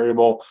dependent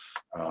variable.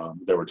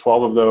 There were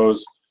 12 of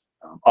those.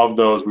 Of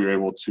those, we were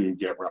able to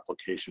get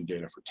replication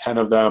data for 10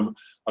 of them.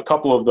 A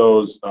couple of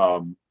those,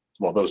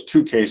 well, those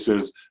 2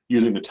 cases,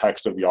 using the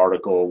text of the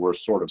article, we're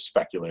sort of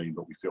speculating,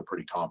 but we feel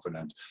pretty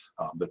confident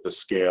that the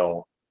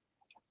scale,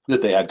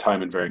 that they had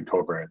time-invariant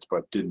covariates,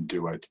 but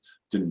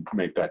didn't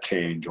make that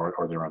change,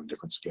 or they're on a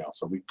different scale.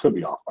 So we could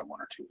be off by 1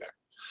 or 2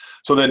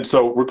 there.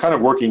 So we're kind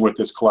of working with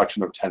this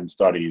collection of 10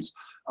 studies,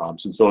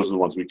 since those are the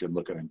ones we can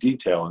look at in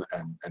detail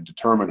and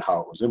determine how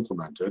it was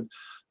implemented.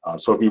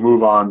 So if you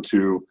move on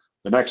to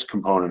the next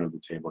component of the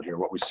table here,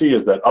 what we see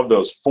is that of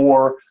those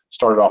 4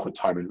 started off with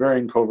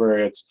time-invariant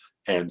covariates,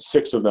 and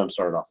 6 of them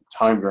started off with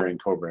time-varying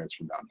covariates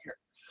from down here.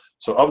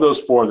 So of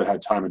those 4 that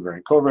had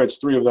time-invariant covariates,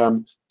 3 of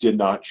them did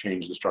not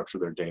change the structure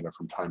of their data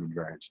from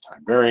time-invariant to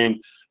time-varying.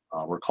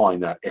 We're calling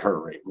that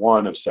error rate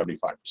 1 of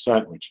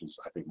 75%, which is,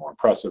 I think, more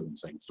impressive than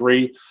saying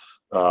 3.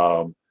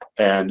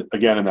 And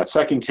again, in that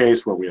second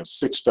case, where we have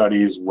 6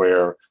 studies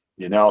where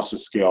the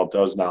analysis scale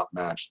does not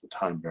match the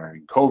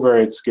time-varying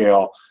covariate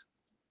scale,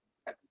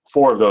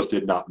 4 of those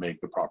did not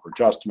make the proper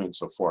adjustment,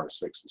 so 4 out of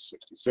 6 is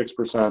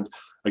 66%.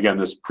 Again,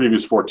 this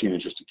previous 14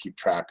 is just to keep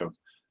track of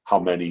how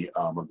many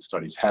of the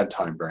studies had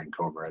time-varying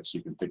covariates, so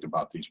you can think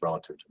about these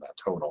relative to that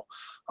total.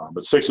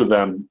 But 6 of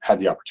them had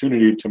the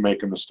opportunity to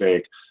make a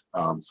mistake,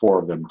 4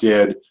 of them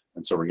did,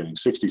 and so we're getting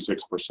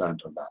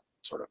 66% of that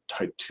sort of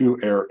type 2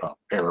 error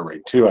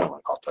rate 2, I don't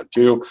want to call it type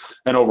 2,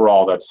 and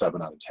overall that's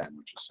 7 out of 10,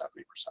 which is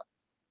 70%.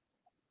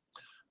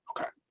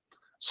 Okay.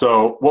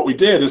 So what we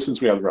did is,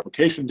 since we have the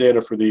replication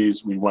data for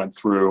these, we went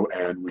through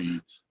and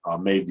we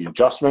made the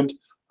adjustment.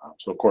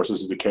 So of course,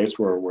 this is the case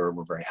where we're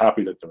very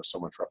happy that there was so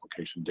much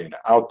replication data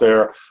out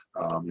there.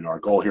 Our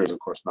goal here is, of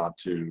course, not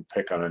to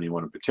pick on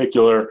anyone in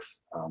particular.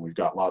 We've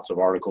got lots of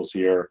articles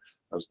here.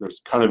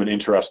 There's kind of an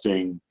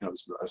interesting,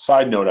 a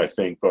side note, I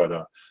think, but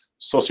a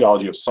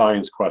sociology of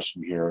science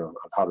question here of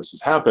how this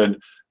has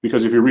happened.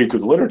 Because if you read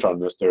through the literature on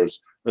this, there's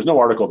no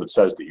article that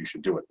says that you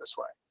should do it this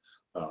way.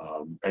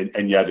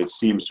 And yet it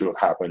seems to have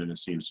happened, and it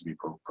seems to be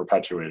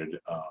perpetuated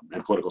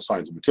in political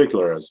science in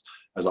particular, as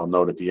I'll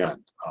note at the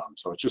end.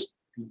 So it's just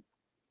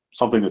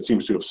something that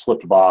seems to have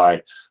slipped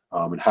by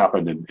and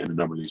happened in a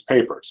number of these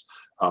papers.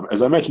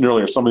 As I mentioned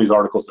earlier, some of these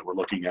articles that we're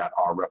looking at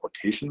are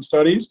replication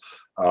studies.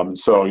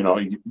 So,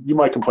 you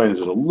might complain that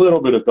there's a little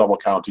bit of double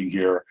counting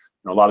here.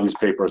 A lot of these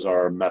papers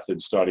are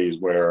method studies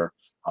where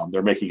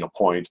they're making a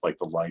point, like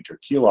the Light or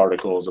Keel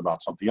articles,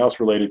 about something else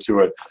related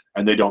to it,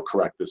 and they don't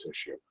correct this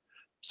issue.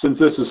 Since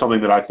this is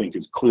something that I think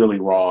is clearly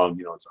wrong,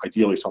 it's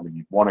ideally something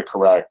you'd want to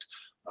correct.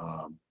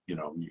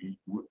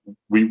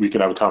 We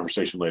can have a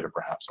conversation later,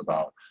 perhaps,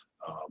 about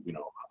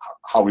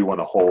how we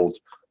want to hold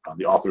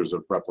the authors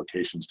of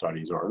replication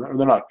studies, or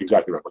they're not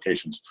exactly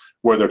replications,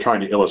 where they're trying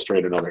to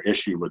illustrate another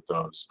issue with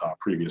those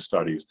previous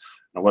studies,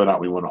 and whether or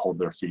not we want to hold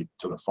their feet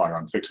to the fire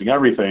on fixing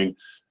everything.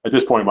 At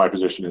this point, my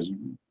position is,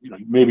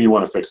 maybe you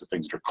want to fix the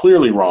things that are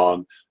clearly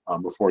wrong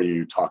before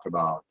you talk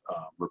about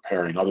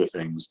repairing other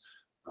things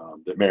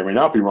that may or may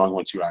not be wrong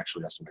once you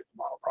actually estimate the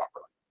model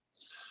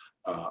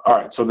properly. All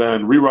right, so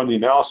then rerun the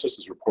analysis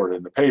is reported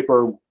in the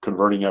paper,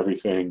 converting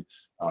everything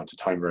to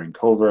time-varying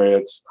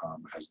covariates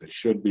as they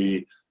should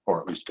be, or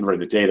at least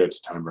converting the data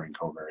to time-varying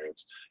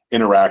covariates,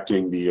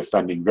 interacting the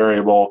offending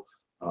variable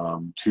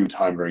to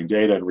time-varying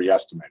data, and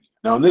re-estimating.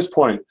 Now, at this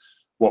point,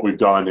 what we've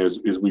done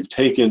is we've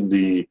taken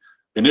the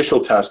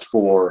initial test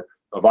for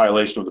a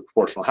violation of the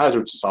proportional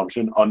hazards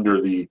assumption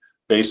under the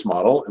base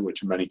model, in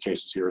which in many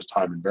cases here is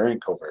time-invariant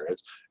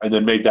covariates, and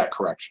then made that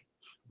correction.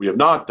 We have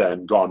not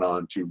then gone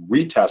on to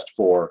retest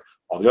for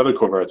all the other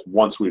covariates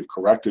once we've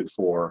corrected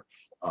for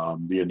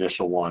the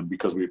initial one,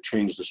 because we've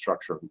changed the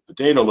structure of the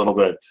data a little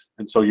bit,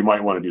 and so you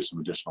might want to do some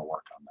additional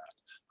work on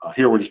that.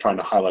 Here we're just trying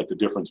to highlight the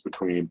difference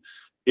between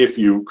if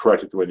you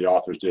correct it the way the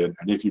authors did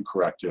and if you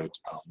correct it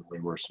the way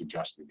we're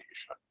suggesting that you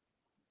should.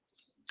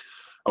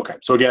 Okay,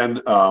 so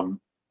again,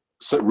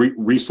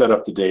 reset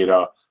up the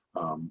data,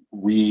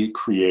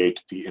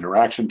 recreate the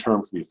interaction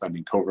term for the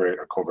offending covariate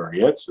or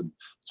covariates. And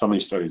some of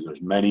these studies,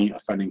 there's many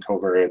offending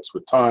covariates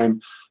with time.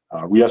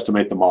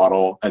 Re-estimate the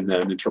model, and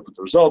then interpret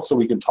the results so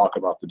we can talk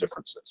about the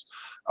differences.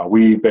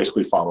 We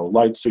basically follow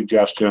Light's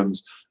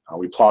suggestions.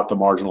 We plot the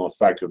marginal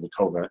effect of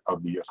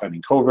the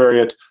offending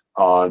covariate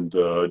on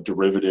the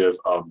derivative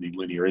of the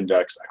linear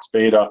index x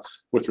beta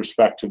with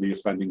respect to the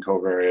offending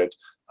covariate.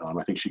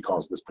 I think she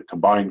calls this the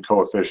combined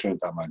coefficient.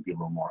 That might be a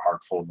little more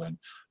artful than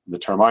the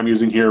term I'm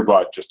using here,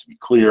 but just to be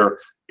clear,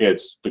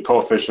 it's the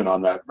coefficient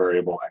on that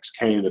variable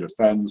xk that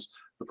offends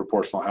the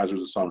proportional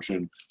hazards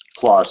assumption,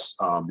 plus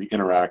the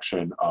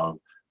interaction of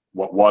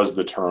what was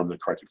the term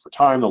that corrected for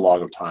time, the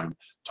log of time,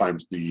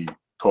 times the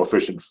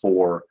coefficient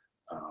for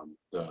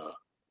the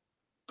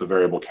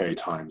variable k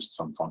times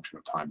some function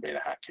of time beta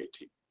hat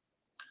kt.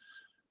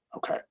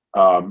 Okay,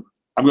 I'm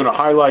going to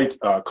highlight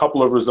a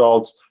couple of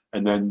results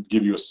and then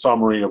give you a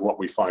summary of what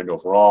we find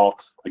overall.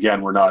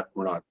 Again, we're not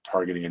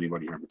targeting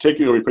anybody here in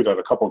particular. We picked out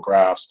a couple of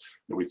graphs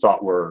that we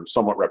thought were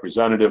somewhat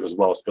representative, as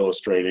well as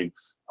illustrating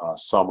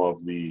some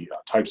of the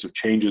types of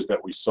changes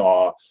that we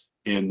saw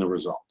in the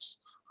results.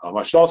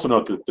 I should also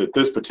note that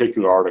this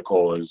particular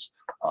article is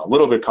a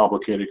little bit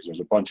complicated because there's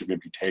a bunch of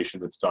imputation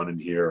that's done in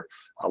here.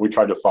 We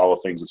tried to follow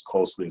things as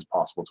closely as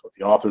possible to what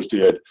the authors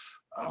did.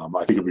 I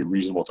think it'd be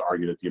reasonable to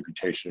argue that the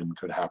imputation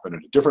could happen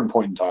at a different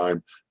point in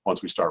time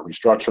once we start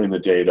restructuring the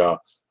data.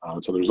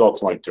 So the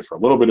results might differ a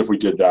little bit if we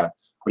did that.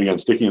 But again,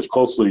 sticking as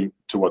closely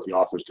to what the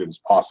authors did as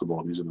possible,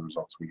 and these are the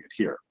results we get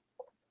here.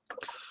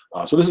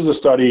 So this is a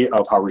study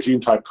of how regime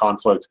type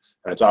conflict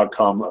and its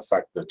outcome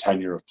affect the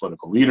tenure of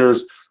political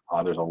leaders.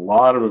 There's a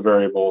lot of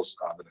variables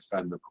that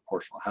offend the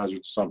proportional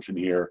hazards assumption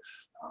here.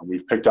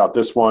 We've picked out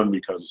this one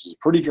because this is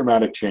a pretty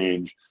dramatic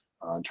change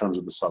in terms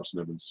of the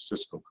substantive and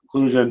statistical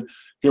conclusion.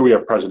 Here we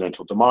have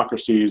presidential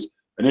democracies.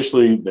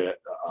 Initially, the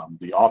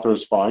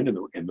authors find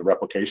in the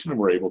replication, and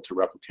we're able to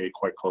replicate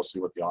quite closely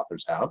what the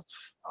authors have,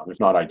 if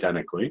not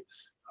identically.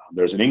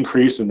 There's an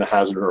increase in the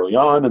hazard early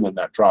on, and then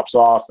that drops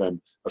off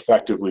and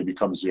effectively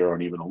becomes zero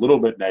and even a little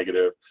bit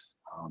negative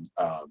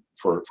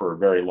for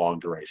very long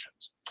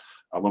durations.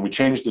 When we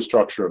change the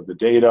structure of the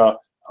data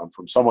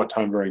from somewhat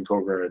time-varying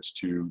covariates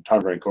to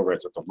time-varying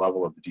covariates at the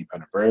level of the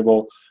dependent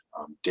variable,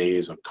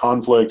 days of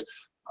conflict,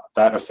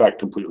 that effect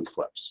completely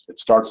flips. It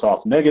starts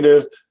off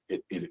negative,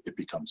 it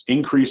becomes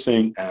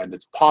increasing, and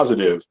it's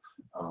positive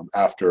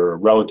after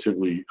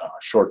relatively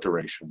short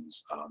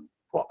durations,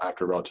 well,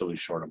 after a relatively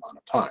short amount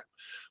of time.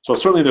 So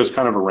certainly there's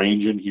kind of a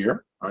range in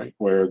here. right,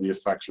 where the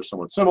effects are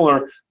somewhat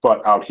similar,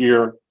 but out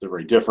here, they're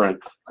very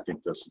different. I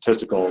think the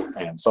statistical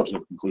and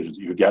substantive conclusions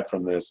you get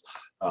from this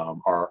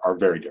are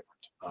very different.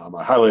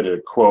 I highlighted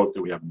a quote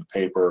that we have in the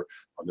paper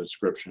on the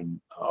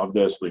description of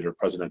this. Leader of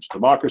presidential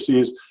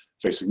democracies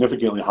face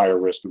significantly higher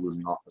risk of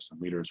losing office than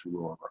leaders who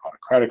rule over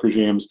autocratic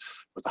regimes,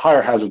 but the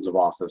higher hazards of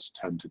office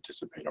tend to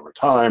dissipate over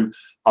time.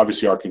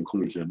 Obviously, our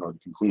conclusion, or the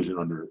conclusion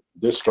under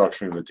this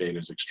structuring of the data,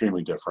 is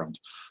extremely different.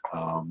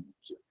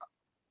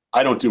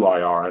 I don't do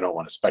IR, I don't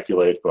want to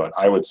speculate, but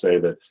I would say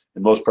that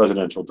in most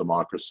presidential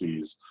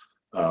democracies,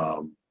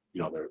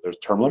 you know, there's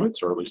term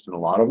limits, or at least in a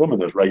lot of them,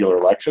 and there's regular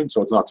elections,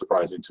 so it's not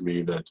surprising to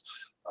me that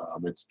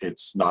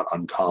it's not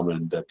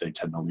uncommon that they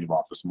tend to leave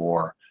office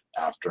more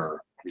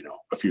after, you know,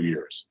 a few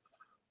years.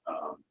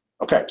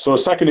 Okay, so a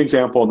second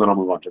example, and then I'll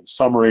move on to the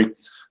summary.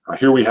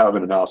 Here we have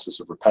an analysis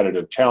of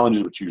repetitive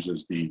challenges, which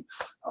uses the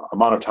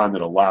amount of time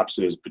that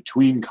elapses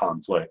between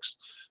conflicts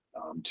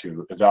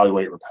to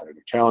evaluate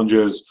repetitive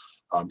challenges.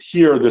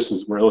 Here,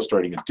 we're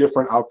illustrating a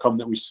different outcome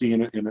that we see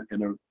in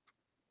a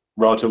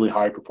relatively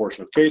high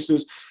proportion of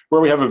cases, where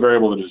we have a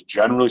variable that is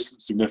generally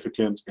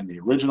significant in the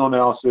original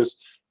analysis,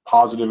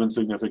 positive and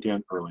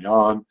significant early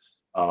on,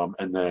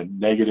 and then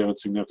negative and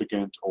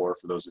significant, or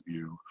for those of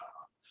you,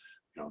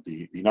 you know,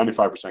 the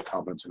 95%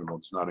 confidence interval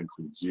does not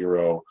include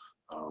 0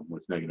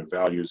 with negative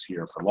values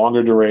here for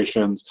longer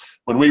durations.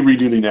 When we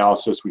redo the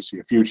analysis, we see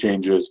a few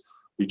changes.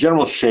 The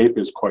general shape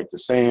is quite the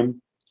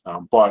same,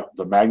 but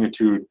the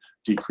magnitude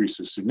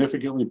decreases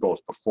significantly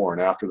both before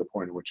and after the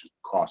point at which it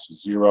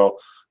crosses 0.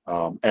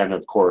 And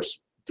of course,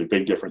 the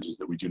big difference is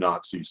that we do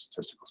not see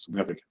statistical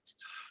significance.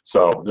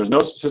 So there's no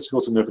statistical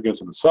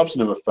significance, and the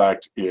substantive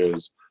effect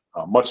is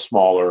much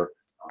smaller.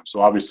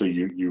 So obviously,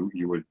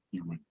 you would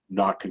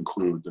not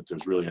conclude that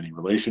there's really any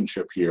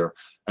relationship here.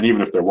 And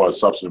even if there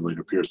was, substantively, it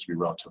appears to be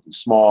relatively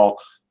small.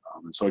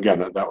 And so again,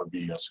 that would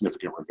be a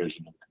significant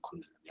revision in the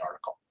conclusion of the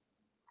article.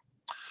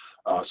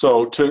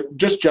 So to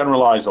just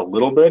generalize a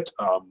little bit,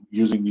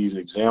 using these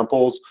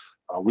examples,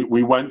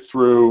 we went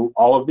through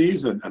all of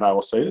these, and I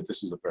will say that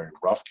this is a very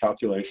rough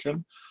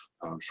calculation.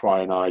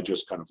 Shwai and I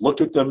just kind of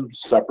looked at them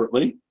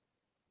separately,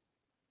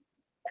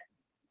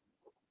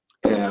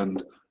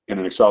 and in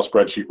an Excel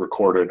spreadsheet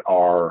recorded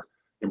our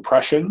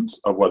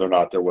impressions of whether or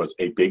not there was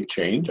a big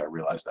change. I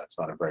realize that's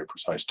not a very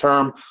precise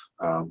term,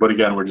 but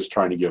again, we're just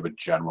trying to give a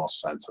general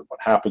sense of what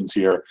happens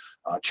here.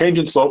 Change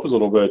in slope is a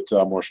little bit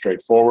more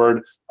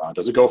straightforward.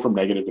 Does it go from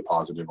negative to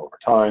positive over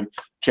time?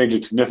 Change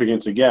in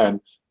significance,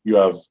 again, you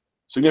have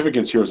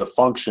significance here as a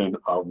function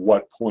of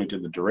what point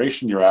in the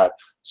duration you're at.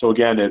 So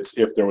again, it's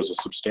if there was a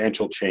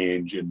substantial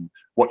change in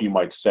what you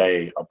might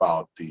say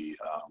about the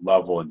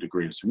level and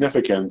degree of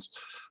significance.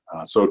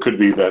 So it could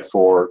be that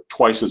for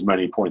twice as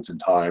many points in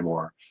time,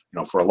 or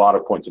for a lot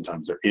of points in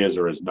time, there is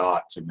or is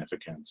not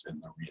significance in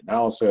the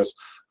reanalysis.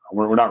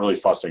 We're not really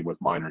fussing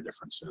with minor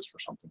differences for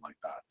something like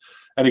that.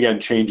 And again,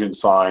 change in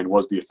sign,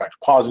 was the effect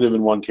positive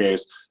in one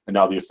case, and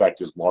now the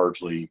effect is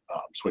largely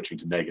switching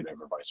to negative,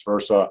 or vice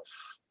versa.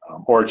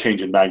 Or a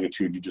change in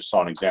magnitude, you just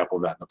saw an example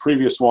of that in the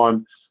previous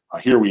one.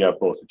 Here we have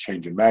both a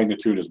change in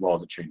magnitude as well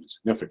as a change in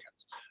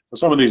significance. So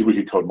some of these we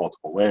could code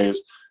multiple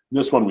ways. In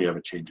this one, we have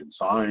a change in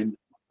sign.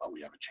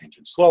 We have a change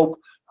in slope.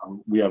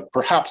 We have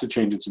perhaps a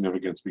change in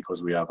significance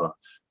because we have a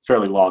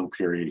fairly long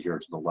period here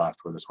to the left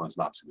where this one's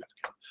not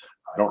significant.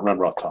 I don't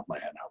remember off the top of my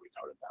head how we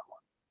coded that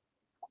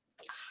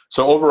one.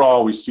 So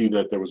overall, we see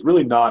that there was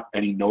really not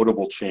any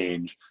notable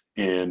change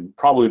in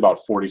probably about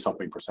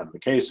 40-something% of the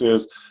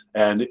cases.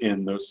 And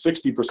in the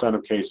 60%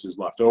 of cases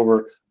left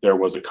over, there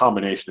was a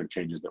combination of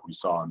changes that we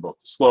saw in both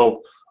the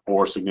slope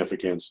or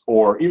significance,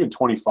 or even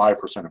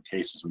 25% of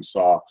cases we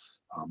saw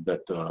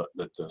that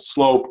the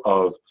slope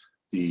of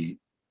the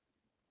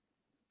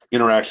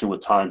interaction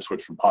with time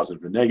switched from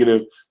positive to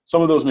negative.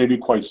 Some of those may be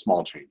quite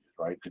small changes,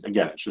 right?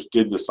 Again, it's just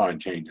did the sign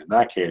change in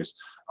that case.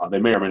 They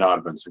may or may not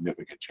have been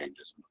significant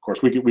changes. Of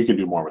course, we can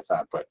do more with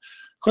that, but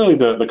clearly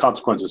the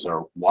consequences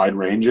are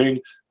wide-ranging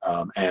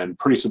and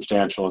pretty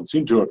substantial, and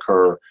seem to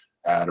occur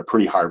at a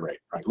pretty high rate,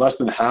 right? Less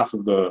than half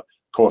of the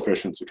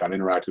coefficients that got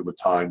interacted with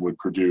time would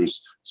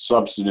produce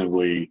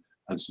substantively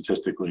and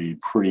statistically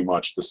pretty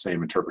much the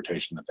same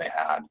interpretation that they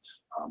had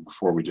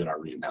before we did our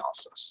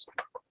reanalysis.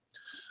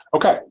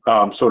 Okay,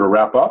 so to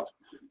wrap up,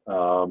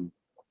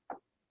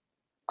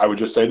 I would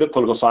just say that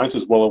political science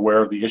is well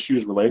aware of the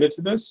issues related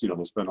to this.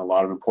 There's been a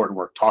lot of important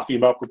work talking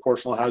about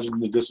proportional hazard in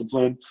the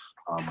discipline,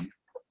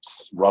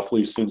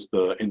 roughly since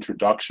the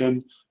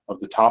introduction of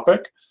the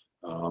topic.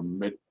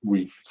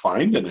 We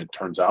find, and it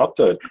turns out,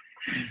 that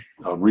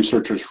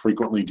researchers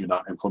frequently do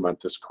not implement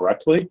this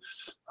correctly.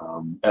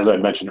 As I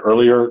mentioned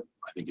earlier,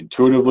 I think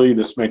intuitively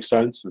this makes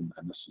sense, and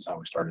this is how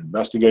we started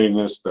investigating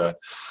this, that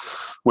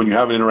when you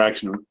have an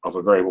interaction of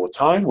a variable with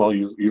time, well,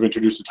 you've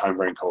introduced a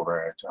time-varying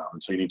covariate,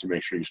 and so you need to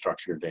make sure you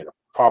structure your data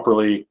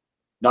properly.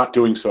 Not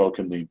doing so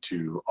can lead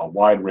to a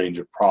wide range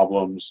of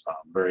problems,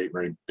 very,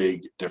 very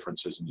big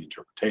differences in the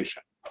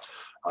interpretation.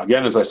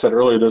 Again, as I said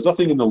earlier, there's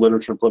nothing in the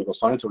literature in political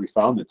science that we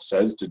found that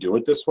says to do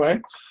it this way.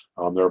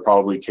 There are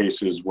probably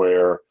cases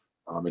where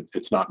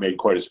it's not made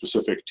quite as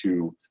specific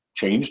to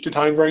change to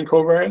time-varying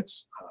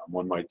covariates.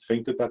 One might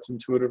think that that's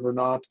intuitive or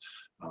not,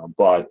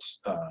 but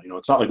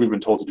it's not like we've been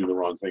told to do the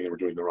wrong thing and we're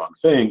doing the wrong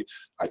thing.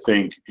 I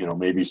think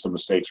maybe some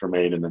mistakes were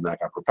made and then that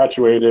got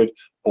perpetuated,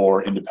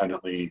 or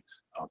independently,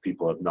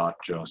 people have not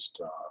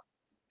just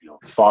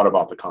thought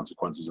about the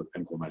consequences of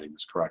implementing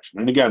this correction.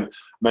 And again,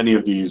 many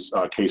of these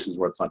cases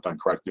where it's not done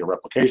correctly are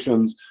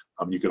replications.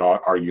 You could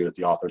argue that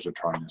the authors are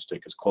trying to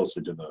stick as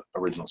closely to the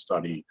original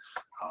study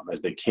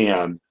as they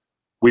can.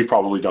 We've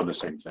probably done the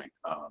same thing.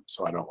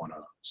 So I don't want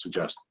to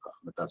suggest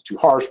that that's too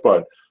harsh,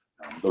 but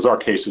those are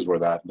cases where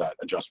that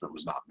adjustment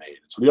was not made.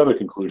 And so the other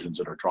conclusions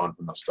that are drawn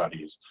from those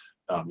studies,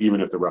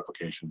 even if the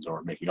replications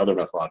are making other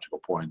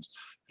methodological points,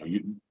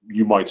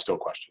 you might still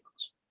question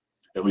those,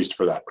 at least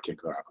for that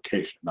particular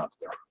application, not that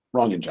they're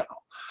wrong in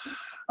general.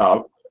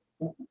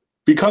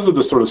 Because of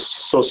the sort of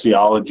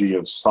sociology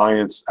of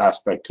science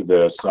aspect to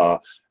this,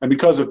 and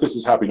because if this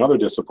is happening in other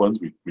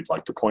disciplines, we'd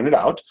like to point it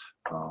out.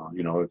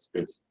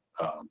 If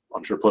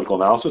I'm sure political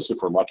analysis, if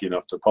we're lucky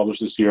enough to publish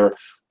this year,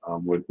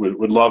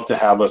 would love to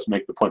have us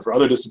make the point for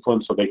other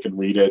disciplines so they can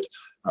read it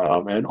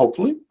and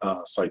hopefully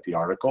cite the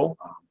article,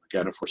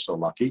 again, if we're so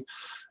lucky.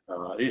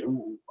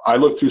 I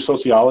look through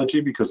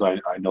sociology because I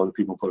know that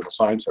people in political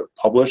science have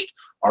published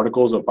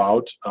articles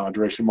about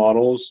duration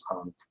models.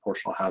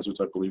 Proportional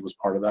hazards, I believe, was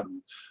part of that.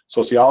 And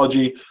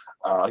sociology,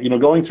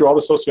 going through all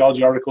the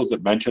sociology articles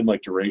that mention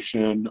like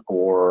duration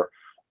or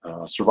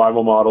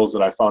survival models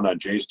that I found on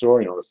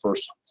JSTOR, the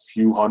first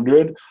few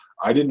hundred,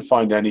 I didn't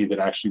find any that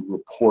actually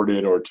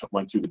reported or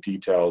went through the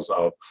details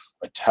of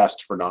a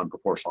test for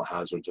non-proportional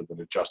hazards or that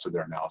adjusted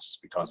their analysis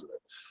because of it.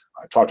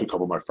 I've talked to a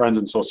couple of my friends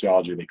in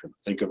sociology, they couldn't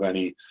think of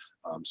any.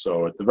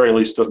 So at the very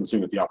least, it doesn't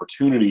seem that the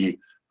opportunity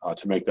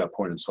to make that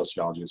point in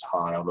sociology is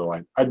high, although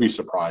I'd be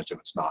surprised if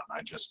it's not, and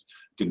I just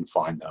didn't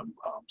find them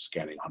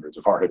scanning hundreds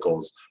of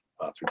articles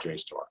through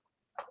JSTOR.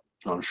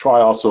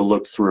 Schwei also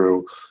looked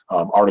through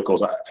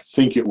articles, I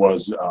think it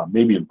was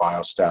maybe in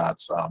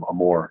biostats, a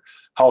more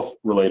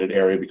health-related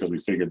area because we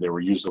figured they were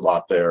used a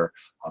lot there.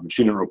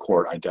 She didn't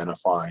report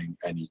identifying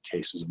any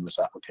cases of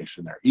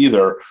misapplication there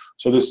either.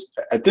 So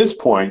at this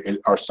point,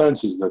 our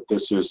sense is that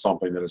this is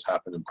something that has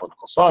happened in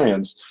political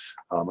science.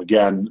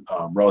 Again,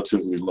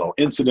 relatively low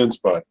incidence,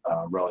 but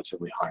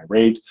relatively high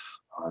rate.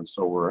 And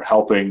so we're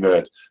helping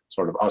that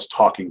sort of us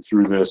talking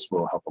through this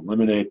will help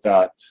eliminate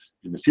that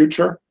in the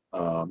future.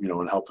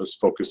 And help us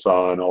focus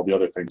on all the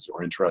other things that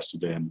we're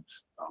interested in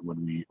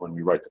when we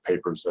write the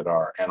papers that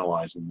are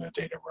analyzing the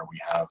data where we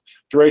have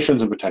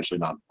durations and potentially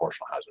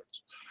non-proportional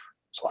hazards.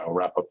 So I will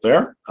wrap up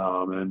there,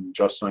 and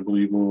Justin, I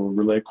believe, will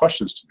relay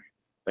questions to me.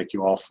 Thank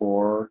you all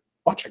for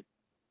watching.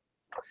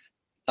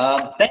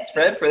 Thanks,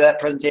 Fred, for that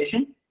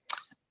presentation.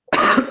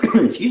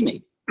 Excuse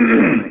me.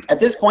 At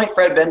this point,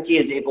 Fred Boehmke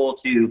is able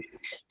to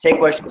take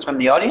questions from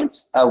the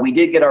audience. We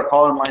did get our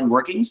call-in line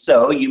working,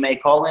 so you may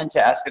call in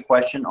to ask a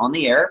question on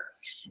the air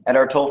at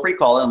our toll-free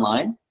call-in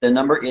line. The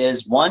number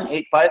is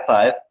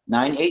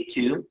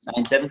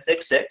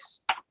 1-855-982-9766.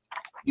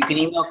 You can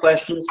email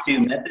questions to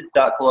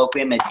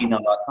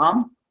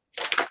methods.colloquium@gmail.com.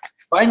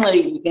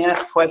 Finally, you can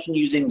ask a question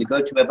using the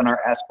GoToWebinar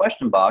Ask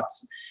Question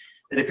box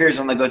that appears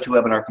on the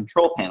GoToWebinar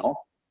control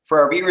panel.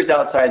 For our viewers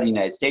outside the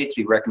United States,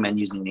 we recommend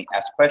using the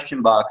Ask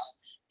Question box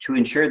to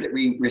ensure that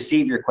we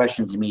receive your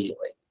questions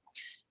immediately.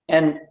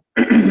 And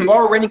while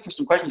we're waiting for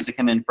some questions to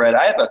come in, Fred,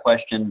 I have a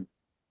question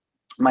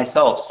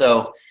myself.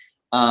 So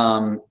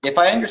if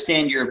I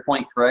understand your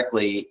point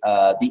correctly,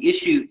 the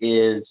issue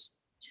is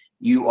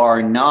you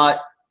are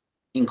not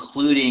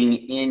including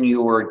in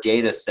your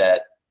data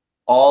set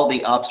all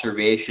the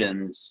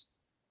observations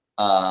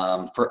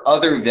for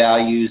other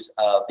values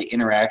of the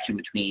interaction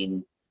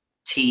between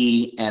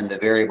T and the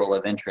variable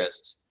of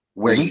interest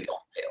where you don't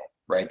fail,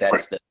 right?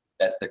 That's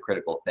the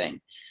critical thing.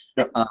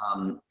 Yep.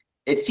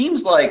 It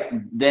seems like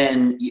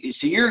then,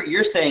 so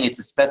you're saying it's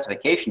a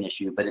specification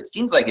issue, but it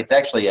seems like it's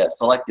actually a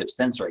selective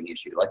censoring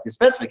issue. Like the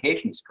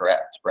specification is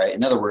correct, right?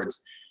 In other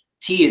words,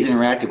 T is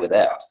interacted with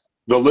X.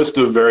 The list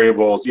of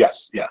variables,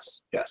 yes.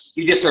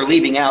 You just are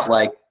leaving out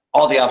like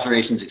all the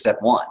observations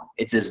except one.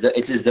 It's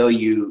as though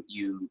you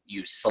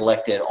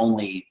selected on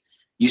the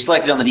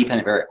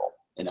dependent variable.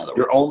 In other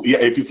words,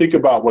 if you think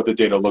about what the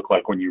data look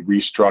like when you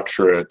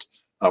restructure it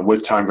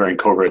with time-varying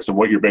covariates, and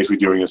what you're basically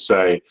doing is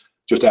say,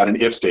 just add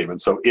an if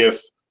statement. So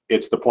if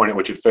it's the point at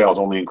which it fails,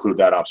 only include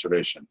that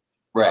observation.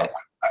 Right.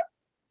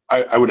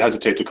 I would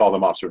hesitate to call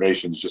them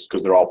observations just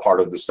because they're all part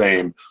of the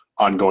same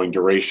ongoing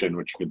duration,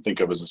 which you can think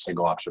of as a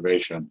single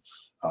observation.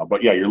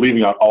 But yeah, you're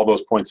leaving out all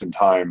those points in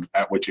time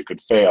at which it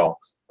could fail,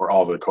 where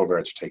all the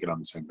covariates are taken on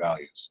the same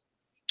values.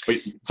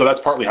 So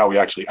that's partly how we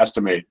actually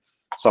estimate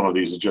some of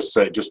these, is just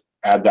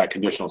add that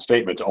conditional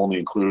statement to only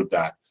include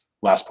that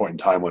last point in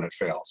time when it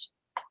fails.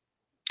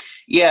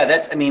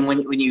 Yeah, I mean,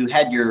 when you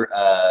had your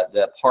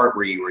the part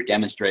where you were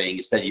demonstrating,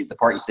 the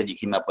part you said you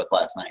came up with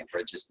last night,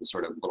 for just the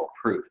sort of little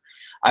proof.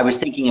 I was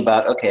thinking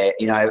about, okay,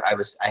 I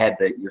had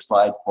your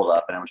slides pulled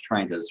up and I was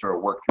trying to sort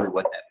of work through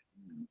what that.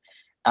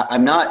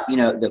 I'm not,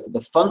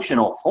 the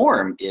functional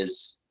form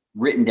is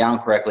written down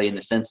correctly in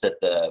the sense that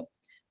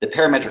the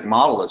parametric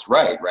model is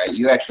right?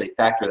 You actually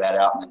factor that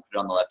out and then put it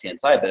on the left-hand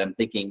side. But I'm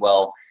thinking,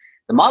 well,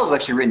 the model is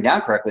actually written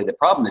down correctly. The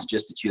problem is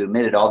just that you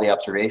omitted all the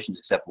observations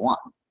except one.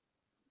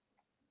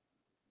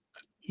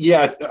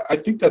 Yeah, I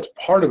think that's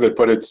part of it,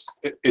 but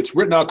it's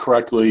written out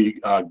correctly,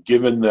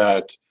 given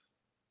that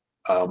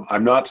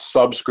I'm not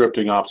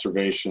subscripting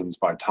observations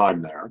by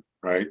time there,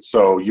 right?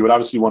 So you would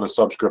obviously want to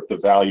subscript the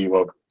value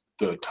of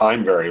the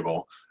time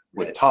variable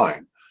with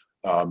time.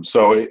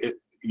 So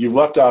you've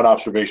left out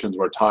observations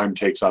where time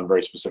takes on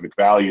very specific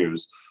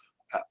values,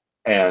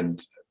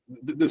 and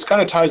this kind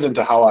of ties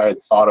into how I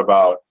had thought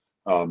about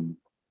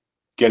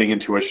getting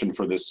intuition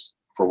for this,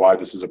 for why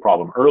this is a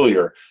problem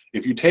earlier.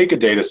 If you take a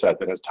data set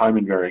that has time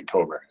invariant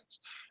covariance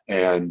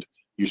and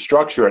you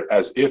structure it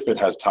as if it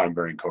has time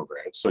varying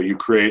covariance, so you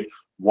create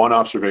one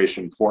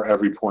observation for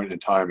every point in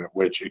time at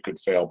which it could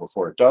fail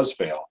before it does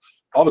fail,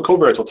 all the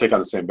covariates will take on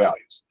the same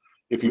values.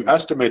 If you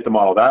estimate the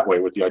model that way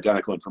with the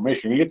identical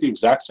information, you get the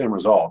exact same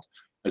result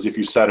as if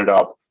you set it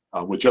up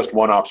with just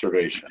one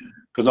observation,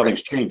 because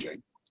nothing's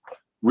changing.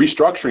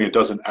 Restructuring it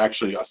doesn't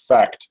actually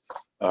affect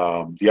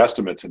the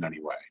estimates in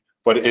any way.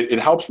 But it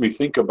helps me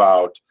think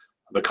about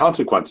the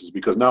consequences,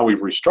 because now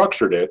we've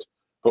restructured it,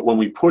 but when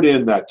we put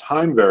in that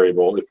time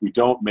variable, if we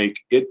don't make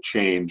it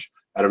change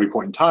at every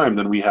point in time,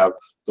 then we have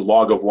the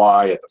log of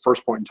y at the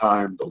first point in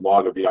time, the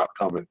log of the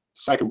outcome at the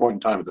second point in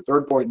time, at the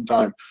third point in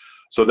time.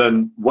 So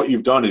then what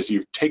you've done is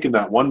you've taken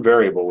that one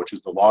variable, which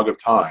is the log of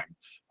time,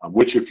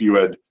 which if you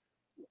had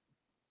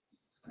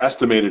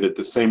estimated it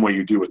the same way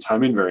you do with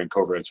time invariant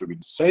covariance would be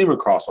the same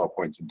across all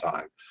points in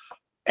time,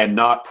 and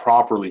not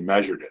properly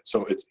measured it.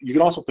 So you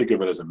can also think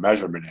of it as a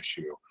measurement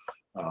issue.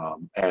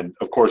 And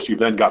of course, you've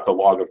then got the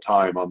log of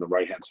time on the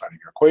right-hand side of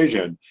your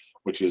equation,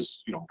 which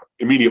is,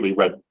 immediately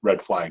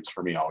red flags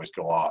for me always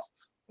go off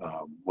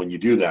when you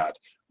do that.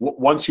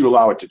 Once you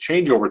allow it to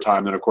change over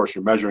time, then of course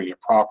you're measuring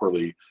it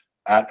properly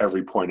at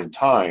every point in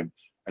time.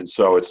 And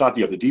so it's not that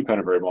you have the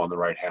dependent variable on the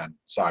right-hand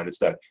side, it's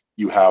that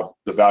you have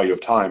the value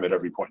of time at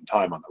every point in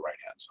time on the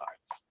right-hand side.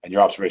 And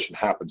your observation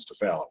happens to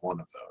fail at one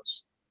of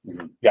those.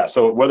 Mm-hmm. Yeah,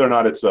 so whether or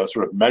not it's a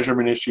sort of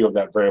measurement issue of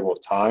that variable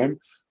of time,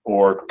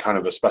 or kind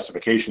of a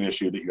specification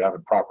issue that you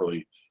haven't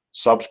properly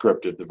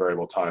subscripted the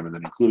variable time and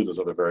then included those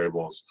other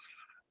variables,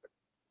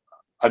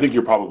 I think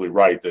you're probably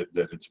right that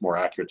it's more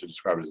accurate to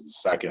describe it as the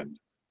second.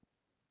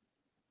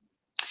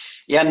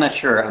 Yeah, I'm not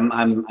sure.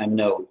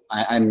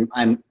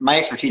 My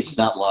expertise does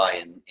not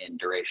lie in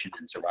duration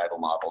and survival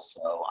models,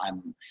 so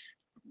I'm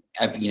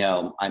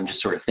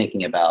just sort of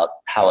thinking about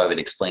how I would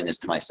explain this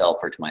to myself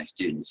or to my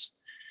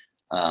students.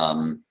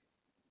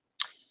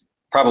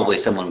 Probably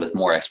someone with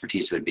more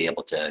expertise would be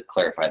able to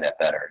clarify that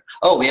better.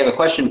 Oh, we have a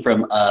question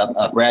from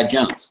Brad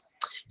Jones.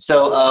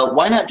 So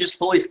why not just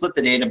fully split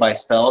the data by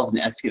spells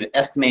and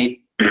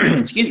estimate,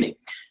 excuse me,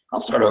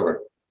 I'll start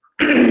over.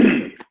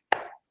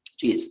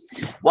 Jeez.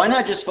 Why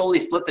not just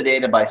fully split the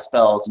data by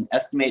spells and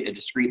estimate a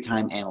discrete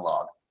time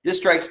analog? This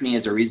strikes me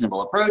as a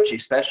reasonable approach,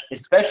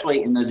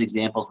 especially in those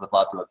examples with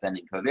lots of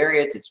offending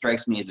covariates. It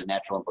strikes me as a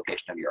natural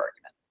implication of your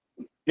argument.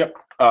 Yep.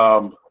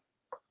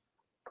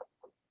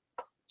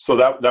 So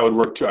that would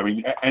work too. I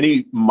mean,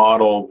 any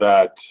model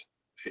that,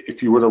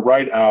 if you were to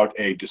write out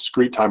a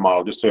discrete time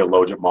model, just say a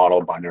logit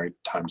model, binary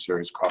time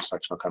series,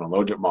 cross-sectional kind of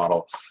logit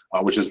model,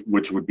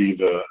 which would be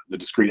the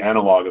discrete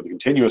analog of the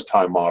continuous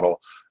time model,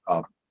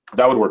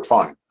 that would work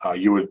fine.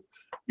 You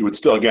would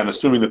still, again,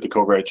 assuming that the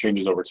covariate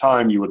changes over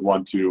time, you would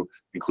want to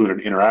include an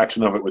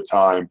interaction of it with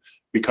time,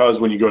 because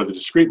when you go to the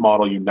discrete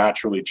model, you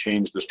naturally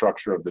change the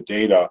structure of the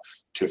data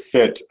to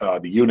fit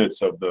the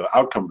units of the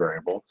outcome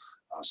variable.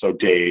 So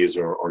days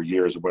or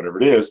years or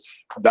whatever it is,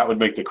 that would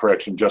make the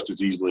correction just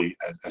as easily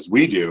as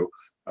we do.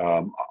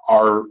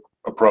 Our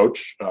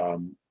approach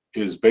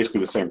is basically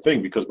the same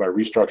thing, because by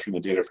restructuring the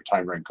data for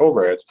time varying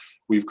covariates,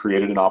 we've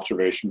created an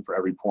observation for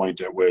every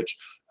point at which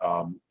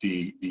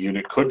the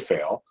unit could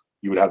fail.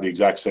 You would have the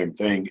exact same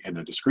thing in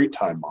a discrete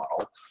time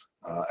model.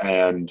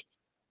 And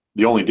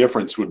the only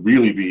difference would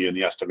really be in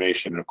the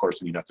estimation. And of course,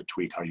 then you'd have to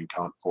tweak how you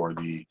count for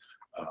the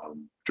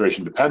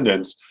duration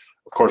dependence.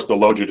 Of course, the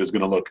logit is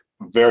going to look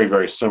very,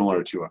 very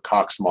similar to a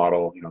Cox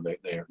model.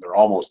 They're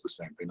almost the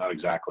same thing, not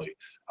exactly.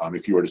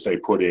 If you were to say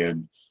put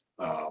in,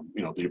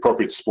 the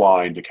appropriate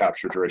spline to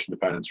capture duration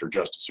dependence, or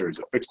just a series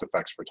of fixed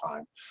effects for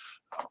time.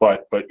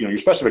 But your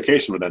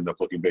specification would end up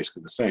looking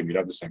basically the same. You'd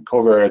have the same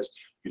covariates,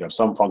 you'd have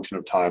some function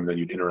of time, then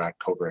you'd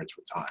interact covariates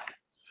with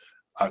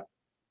time.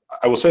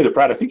 I will say that,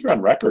 Brad, I think you're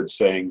on record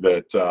saying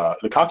that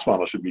the Cox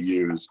model should be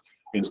used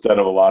instead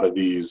of a lot of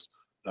these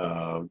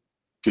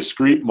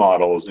discrete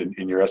models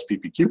in your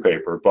SPPQ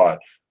paper, but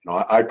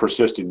I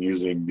persist in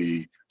using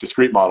the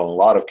discrete model in a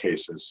lot of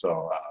cases.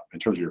 So in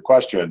terms of your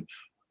question,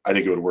 I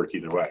think it would work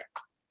either way.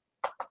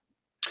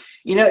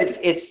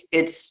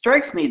 It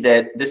strikes me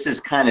that this is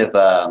kind of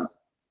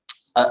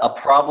a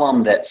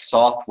problem that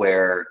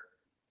software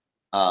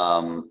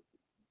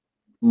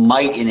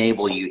might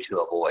enable you to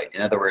avoid.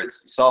 In other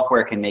words,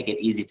 software can make it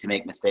easy to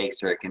make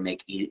mistakes, or it can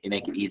make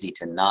it easy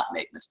to not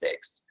make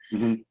mistakes.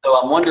 Mm-hmm. So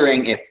I'm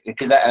wondering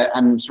because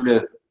I'm sort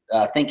of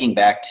thinking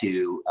back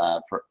to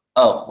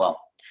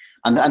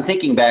I'm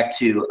thinking back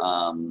to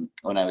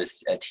when I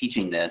was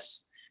teaching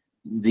this,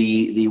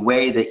 the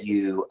way that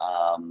you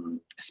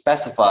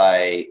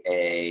specify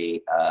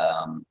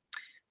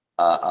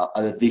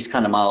these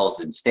kind of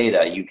models in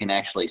Stata, you can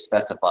actually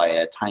specify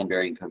a time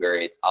varying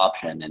covariates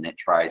option, and it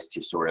tries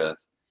to sort of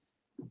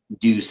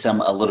do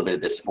a little bit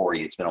of this for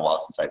you. It's been a while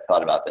since I've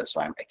thought about this, so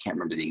I can't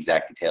remember the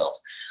exact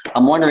details.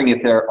 I'm wondering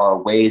if there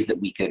are ways that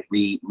we could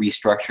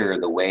restructure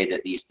the way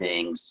that these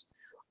things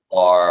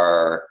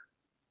are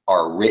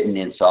written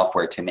in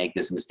software to make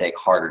this mistake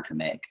harder to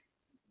make.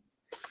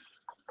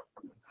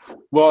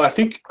 Well, I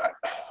think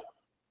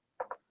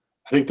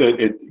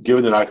that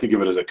given that I think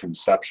of it as a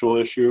conceptual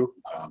issue,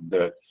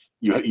 that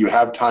you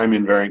have time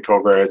invariant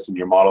covariates and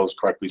your model is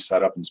correctly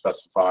set up and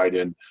specified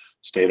in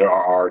Stata or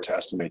R to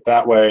estimate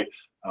that way.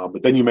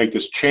 But then you make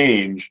this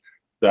change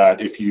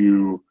that if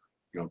you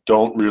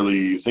don't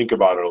really think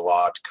about it a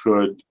lot,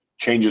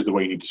 changes the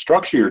way you need to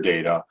structure your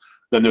data,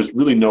 then there's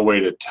really no way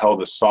to tell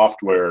the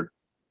software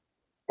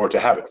or to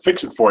have it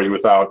fix it for you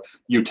without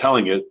you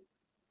telling it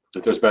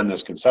that there's been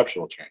this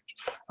conceptual change.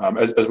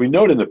 As we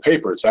note in the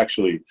paper, it's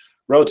actually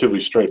relatively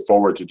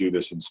straightforward to do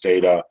this in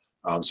Stata.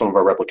 Some of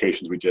our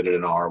replications, we did it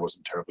in R,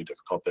 wasn't terribly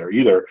difficult there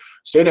either.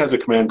 Stata has a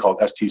command called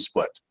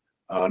stsplit.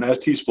 An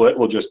stsplit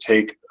will just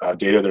take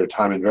data that are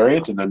time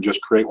invariant and then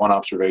just create one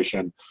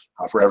observation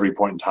for every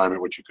point in time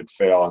at which you could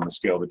fail on the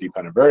scale of the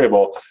dependent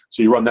variable.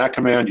 So you run that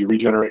command, you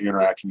regenerate your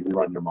interaction, you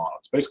rerun your model.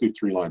 It's basically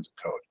 3 lines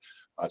of code.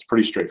 It's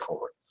pretty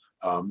straightforward.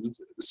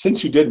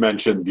 Since you did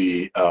mention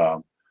the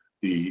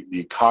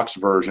Cox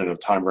version of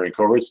time varying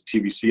covariates, the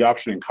TVC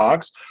option in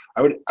Cox,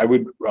 I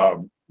would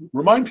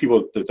remind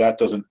people that that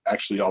doesn't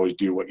actually always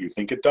do what you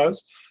think it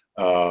does.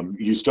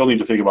 You still need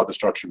to think about the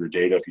structure of your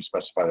data if you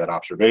specify that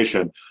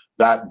observation.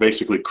 That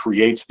basically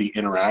creates the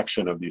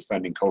interaction of the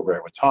offending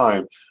covariate with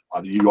time.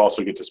 You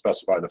also get to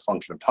specify the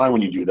function of time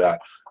when you do that.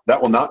 That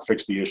will not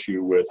fix the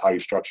issue with how you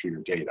structure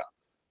your data.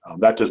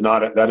 That is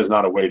not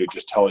a way to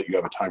just tell it you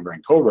have a time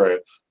varying covariate.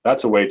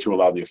 That's a way to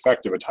allow the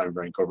effect of a time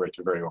varying covariate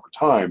to vary over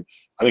time.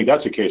 I think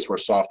that's a case where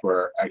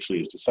software actually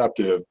is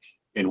deceptive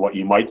in what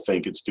you might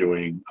think it's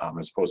doing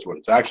as opposed to what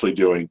it's actually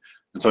doing,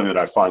 and something that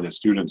I find that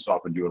students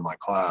often do in my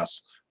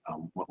class.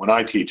 When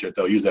I teach it,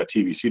 they'll use that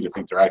TVC to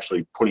think they're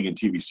actually putting in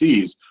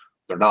TVCs.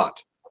 They're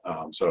not.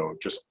 So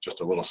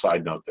just a little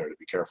side note there to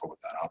be careful with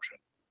that option.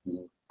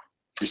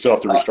 You still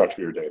have to restructure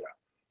your data.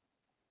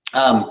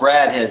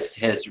 Brad has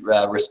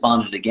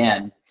responded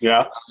again.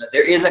 Yeah.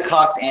 There is a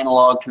Cox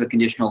analog to a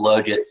conditional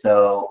logit,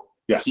 so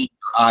yeah.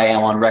 I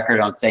am on record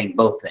on saying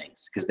both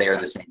things because they are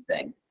the same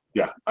thing.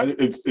 Yeah,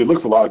 it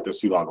looks a lot like the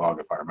C-log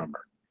if I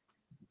remember.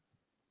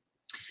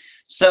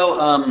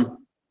 So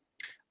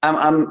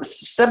I'm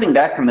stepping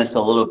back from this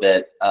a little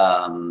bit.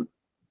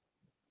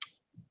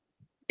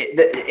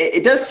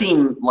 It does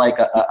seem like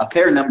a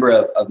fair number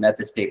of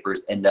methods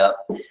papers end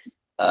up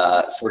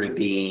sort of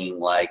being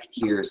like,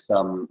 here's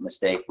some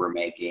mistake we're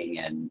making,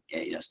 and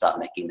stop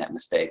making that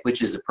mistake,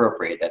 which is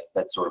appropriate.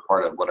 That's sort of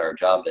part of what our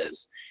job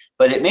is.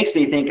 But it makes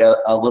me think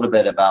a little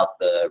bit about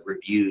the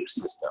review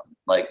system.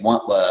 Like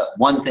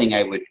one thing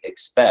I would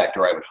expect,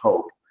 or I would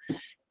hope,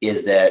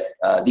 is that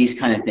these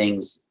kind of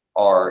things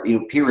are,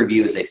 peer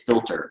review is a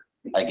filter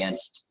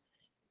against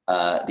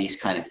these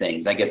kind of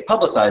things. I guess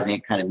publicizing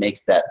it kind of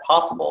makes that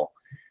possible.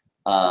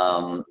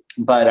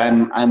 But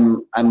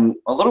I'm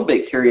a little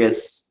bit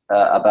curious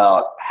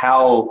about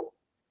how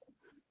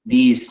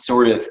these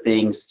sort of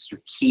things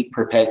keep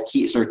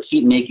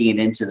making it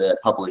into the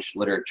published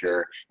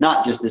literature.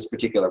 Not just this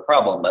particular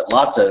problem, but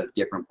lots of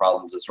different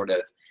problems that sort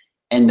of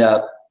end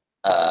up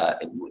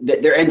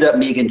there ends up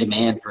being a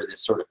demand for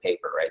this sort of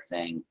paper, right?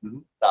 Saying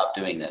stop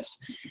doing this.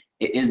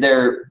 Is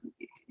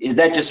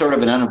that just sort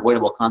of an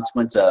unavoidable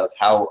consequence of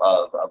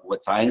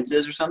what science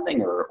is, or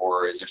something,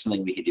 or is there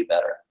something we could do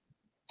better?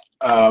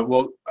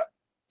 Well,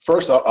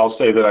 first I'll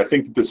say that I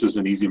think that this is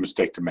an easy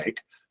mistake to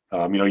make.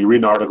 You read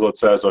an article that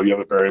says, oh, you have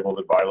a variable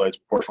that violates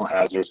proportional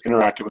hazards,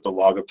 interact with the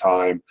log of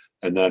time,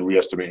 and then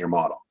re-estimate your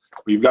model.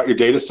 When you've got your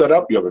data set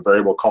up, you have a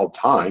variable called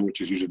time,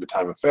 which is usually the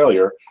time of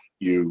failure.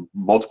 You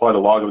multiply the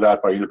log of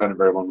that by your independent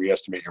variable and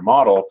re-estimate your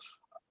model.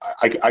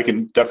 I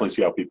can definitely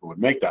see how people would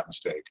make that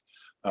mistake.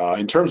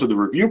 In terms of the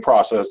review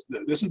process,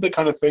 this is the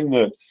kind of thing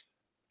that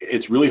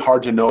it's really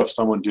hard to know if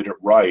someone did it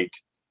right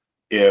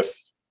if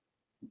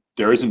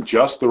there isn't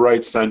just the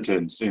right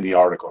sentence in the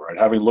article, right?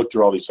 Having looked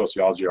through all these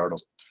sociology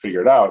articles to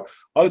figure it out,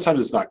 a lot of times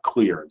it's not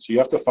clear. And so you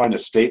have to find a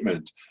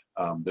statement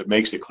that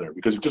makes it clear,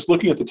 because just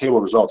looking at the table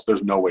of results,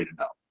 there's no way to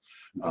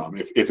know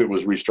if it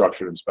was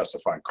restructured and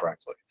specified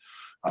correctly.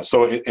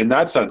 So in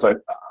that sense, I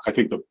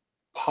think the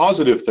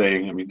positive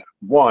thing,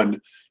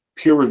 one,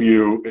 peer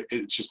review,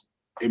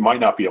 it might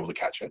not be able to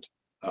catch it.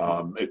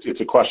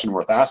 It's a question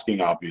worth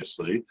asking,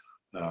 obviously.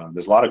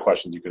 There's a lot of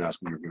questions you can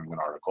ask when you're reviewing an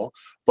article.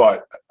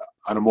 But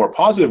on a more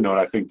positive note,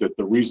 I think that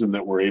the reason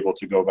that we're able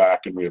to go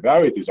back and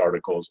reevaluate these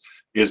articles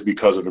is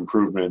because of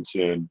improvements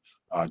in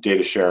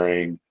data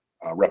sharing,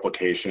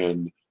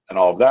 replication, and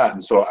all of that.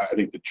 And so I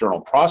think the journal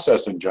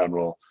process in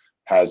general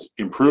has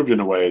improved in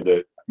a way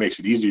that makes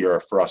it easier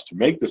for us to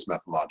make this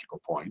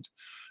methodological point.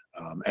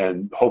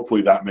 And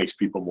hopefully that makes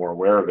people more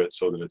aware of it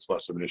so that it's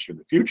less of an issue in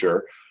the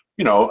future.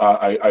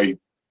 I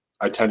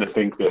tend to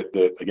think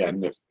that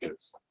again, if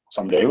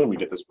someday when we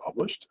get this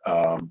published,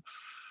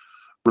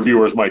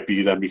 reviewers might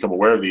then become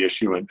aware of the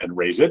issue and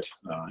raise it.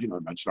 I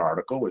mentioned an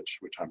article, which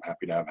I'm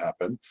happy to have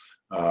happen.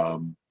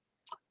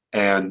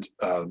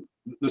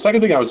 The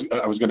second thing I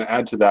was going to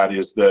add to that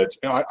is that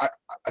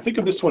I think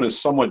of this one as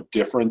somewhat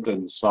different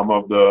than some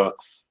of the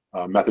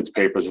methods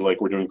papers are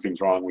like, we're doing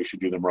things wrong, we should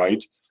do them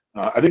right.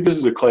 I think this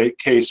is a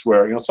case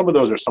where some of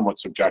those are somewhat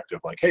subjective,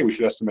 like, hey, we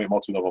should estimate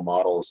multi-level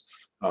models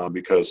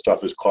because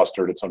stuff is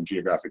clustered at some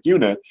geographic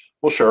unit.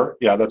 Well, sure,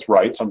 yeah, that's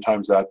right.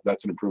 Sometimes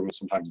that's an improvement,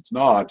 sometimes it's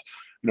not.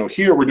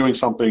 Here we're doing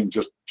something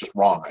just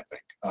wrong, I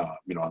think.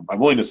 I'm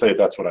willing to say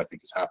that's what I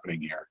think is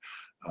happening here.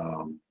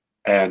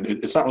 And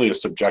it's not really a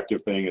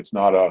subjective thing. It's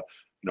not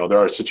there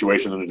are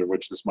situations under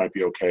which this might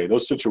be okay.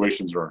 Those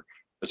situations are,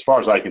 as far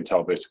as I can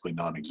tell, basically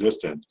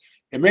non-existent.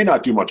 It may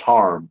not do much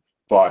harm,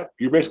 but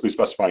you're basically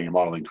specifying your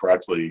modeling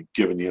correctly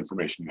given the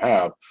information you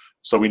have.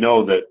 So we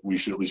know that we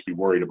should at least be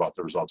worried about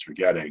the results you're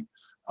getting.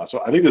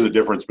 So I think there's a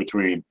difference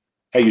between,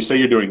 hey, you say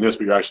you're doing this,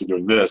 but you're actually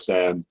doing this,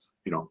 and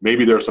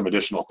maybe there are some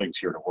additional things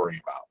here to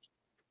worry about.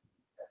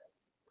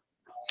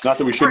 Not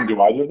that we shouldn't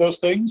do either of those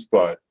things,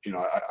 but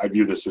I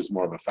view this as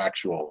more of a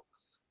factual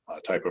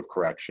type of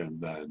correction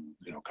than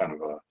kind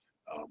of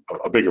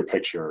a bigger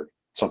picture,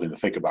 something to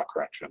think about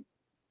correction.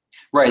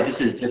 Right. This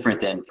is different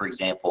than, for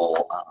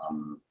example,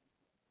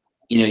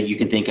 you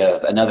can think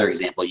of another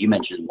example. You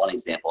mentioned one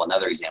example.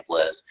 Another example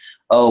is,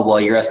 oh, well,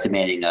 you're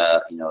estimating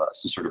some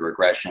sort of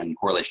regression,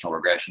 correlational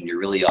regression. You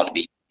really ought to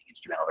be using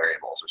instrumental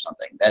variables or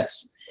something.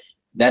 That's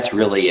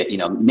really,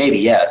 maybe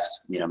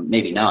yes,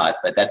 maybe not,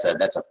 but that's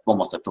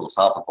almost a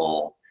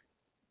philosophical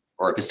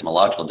or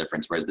epistemological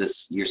difference. Whereas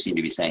this, you seem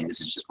to be saying this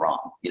is just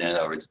wrong. In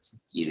other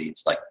words,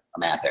 it's like a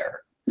math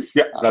error.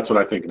 Yeah, that's what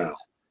I think now.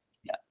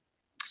 Yeah.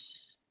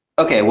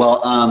 Okay.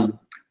 Well,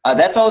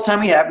 that's all the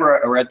time we have.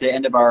 We're at the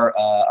end of our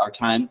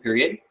time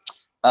period.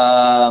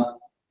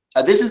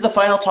 This is the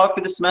final talk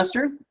for the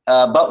semester,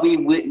 but we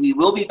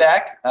will be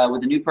back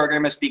with a new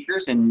program of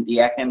speakers in the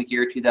academic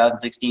year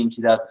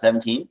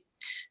 2016-2017.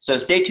 So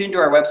stay tuned to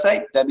our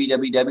website,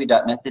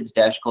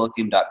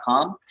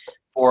 www.methods-colloquium.com,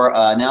 for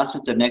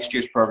announcements of next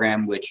year's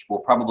program, which will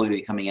probably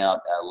be coming out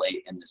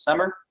late in the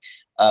summer.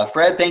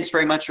 Fred, thanks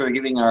very much for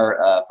giving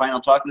our final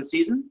talk of the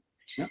season.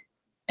 Yeah.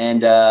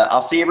 And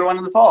I'll see everyone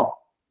in the fall.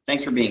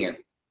 Thanks for being here.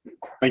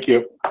 Thank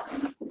you.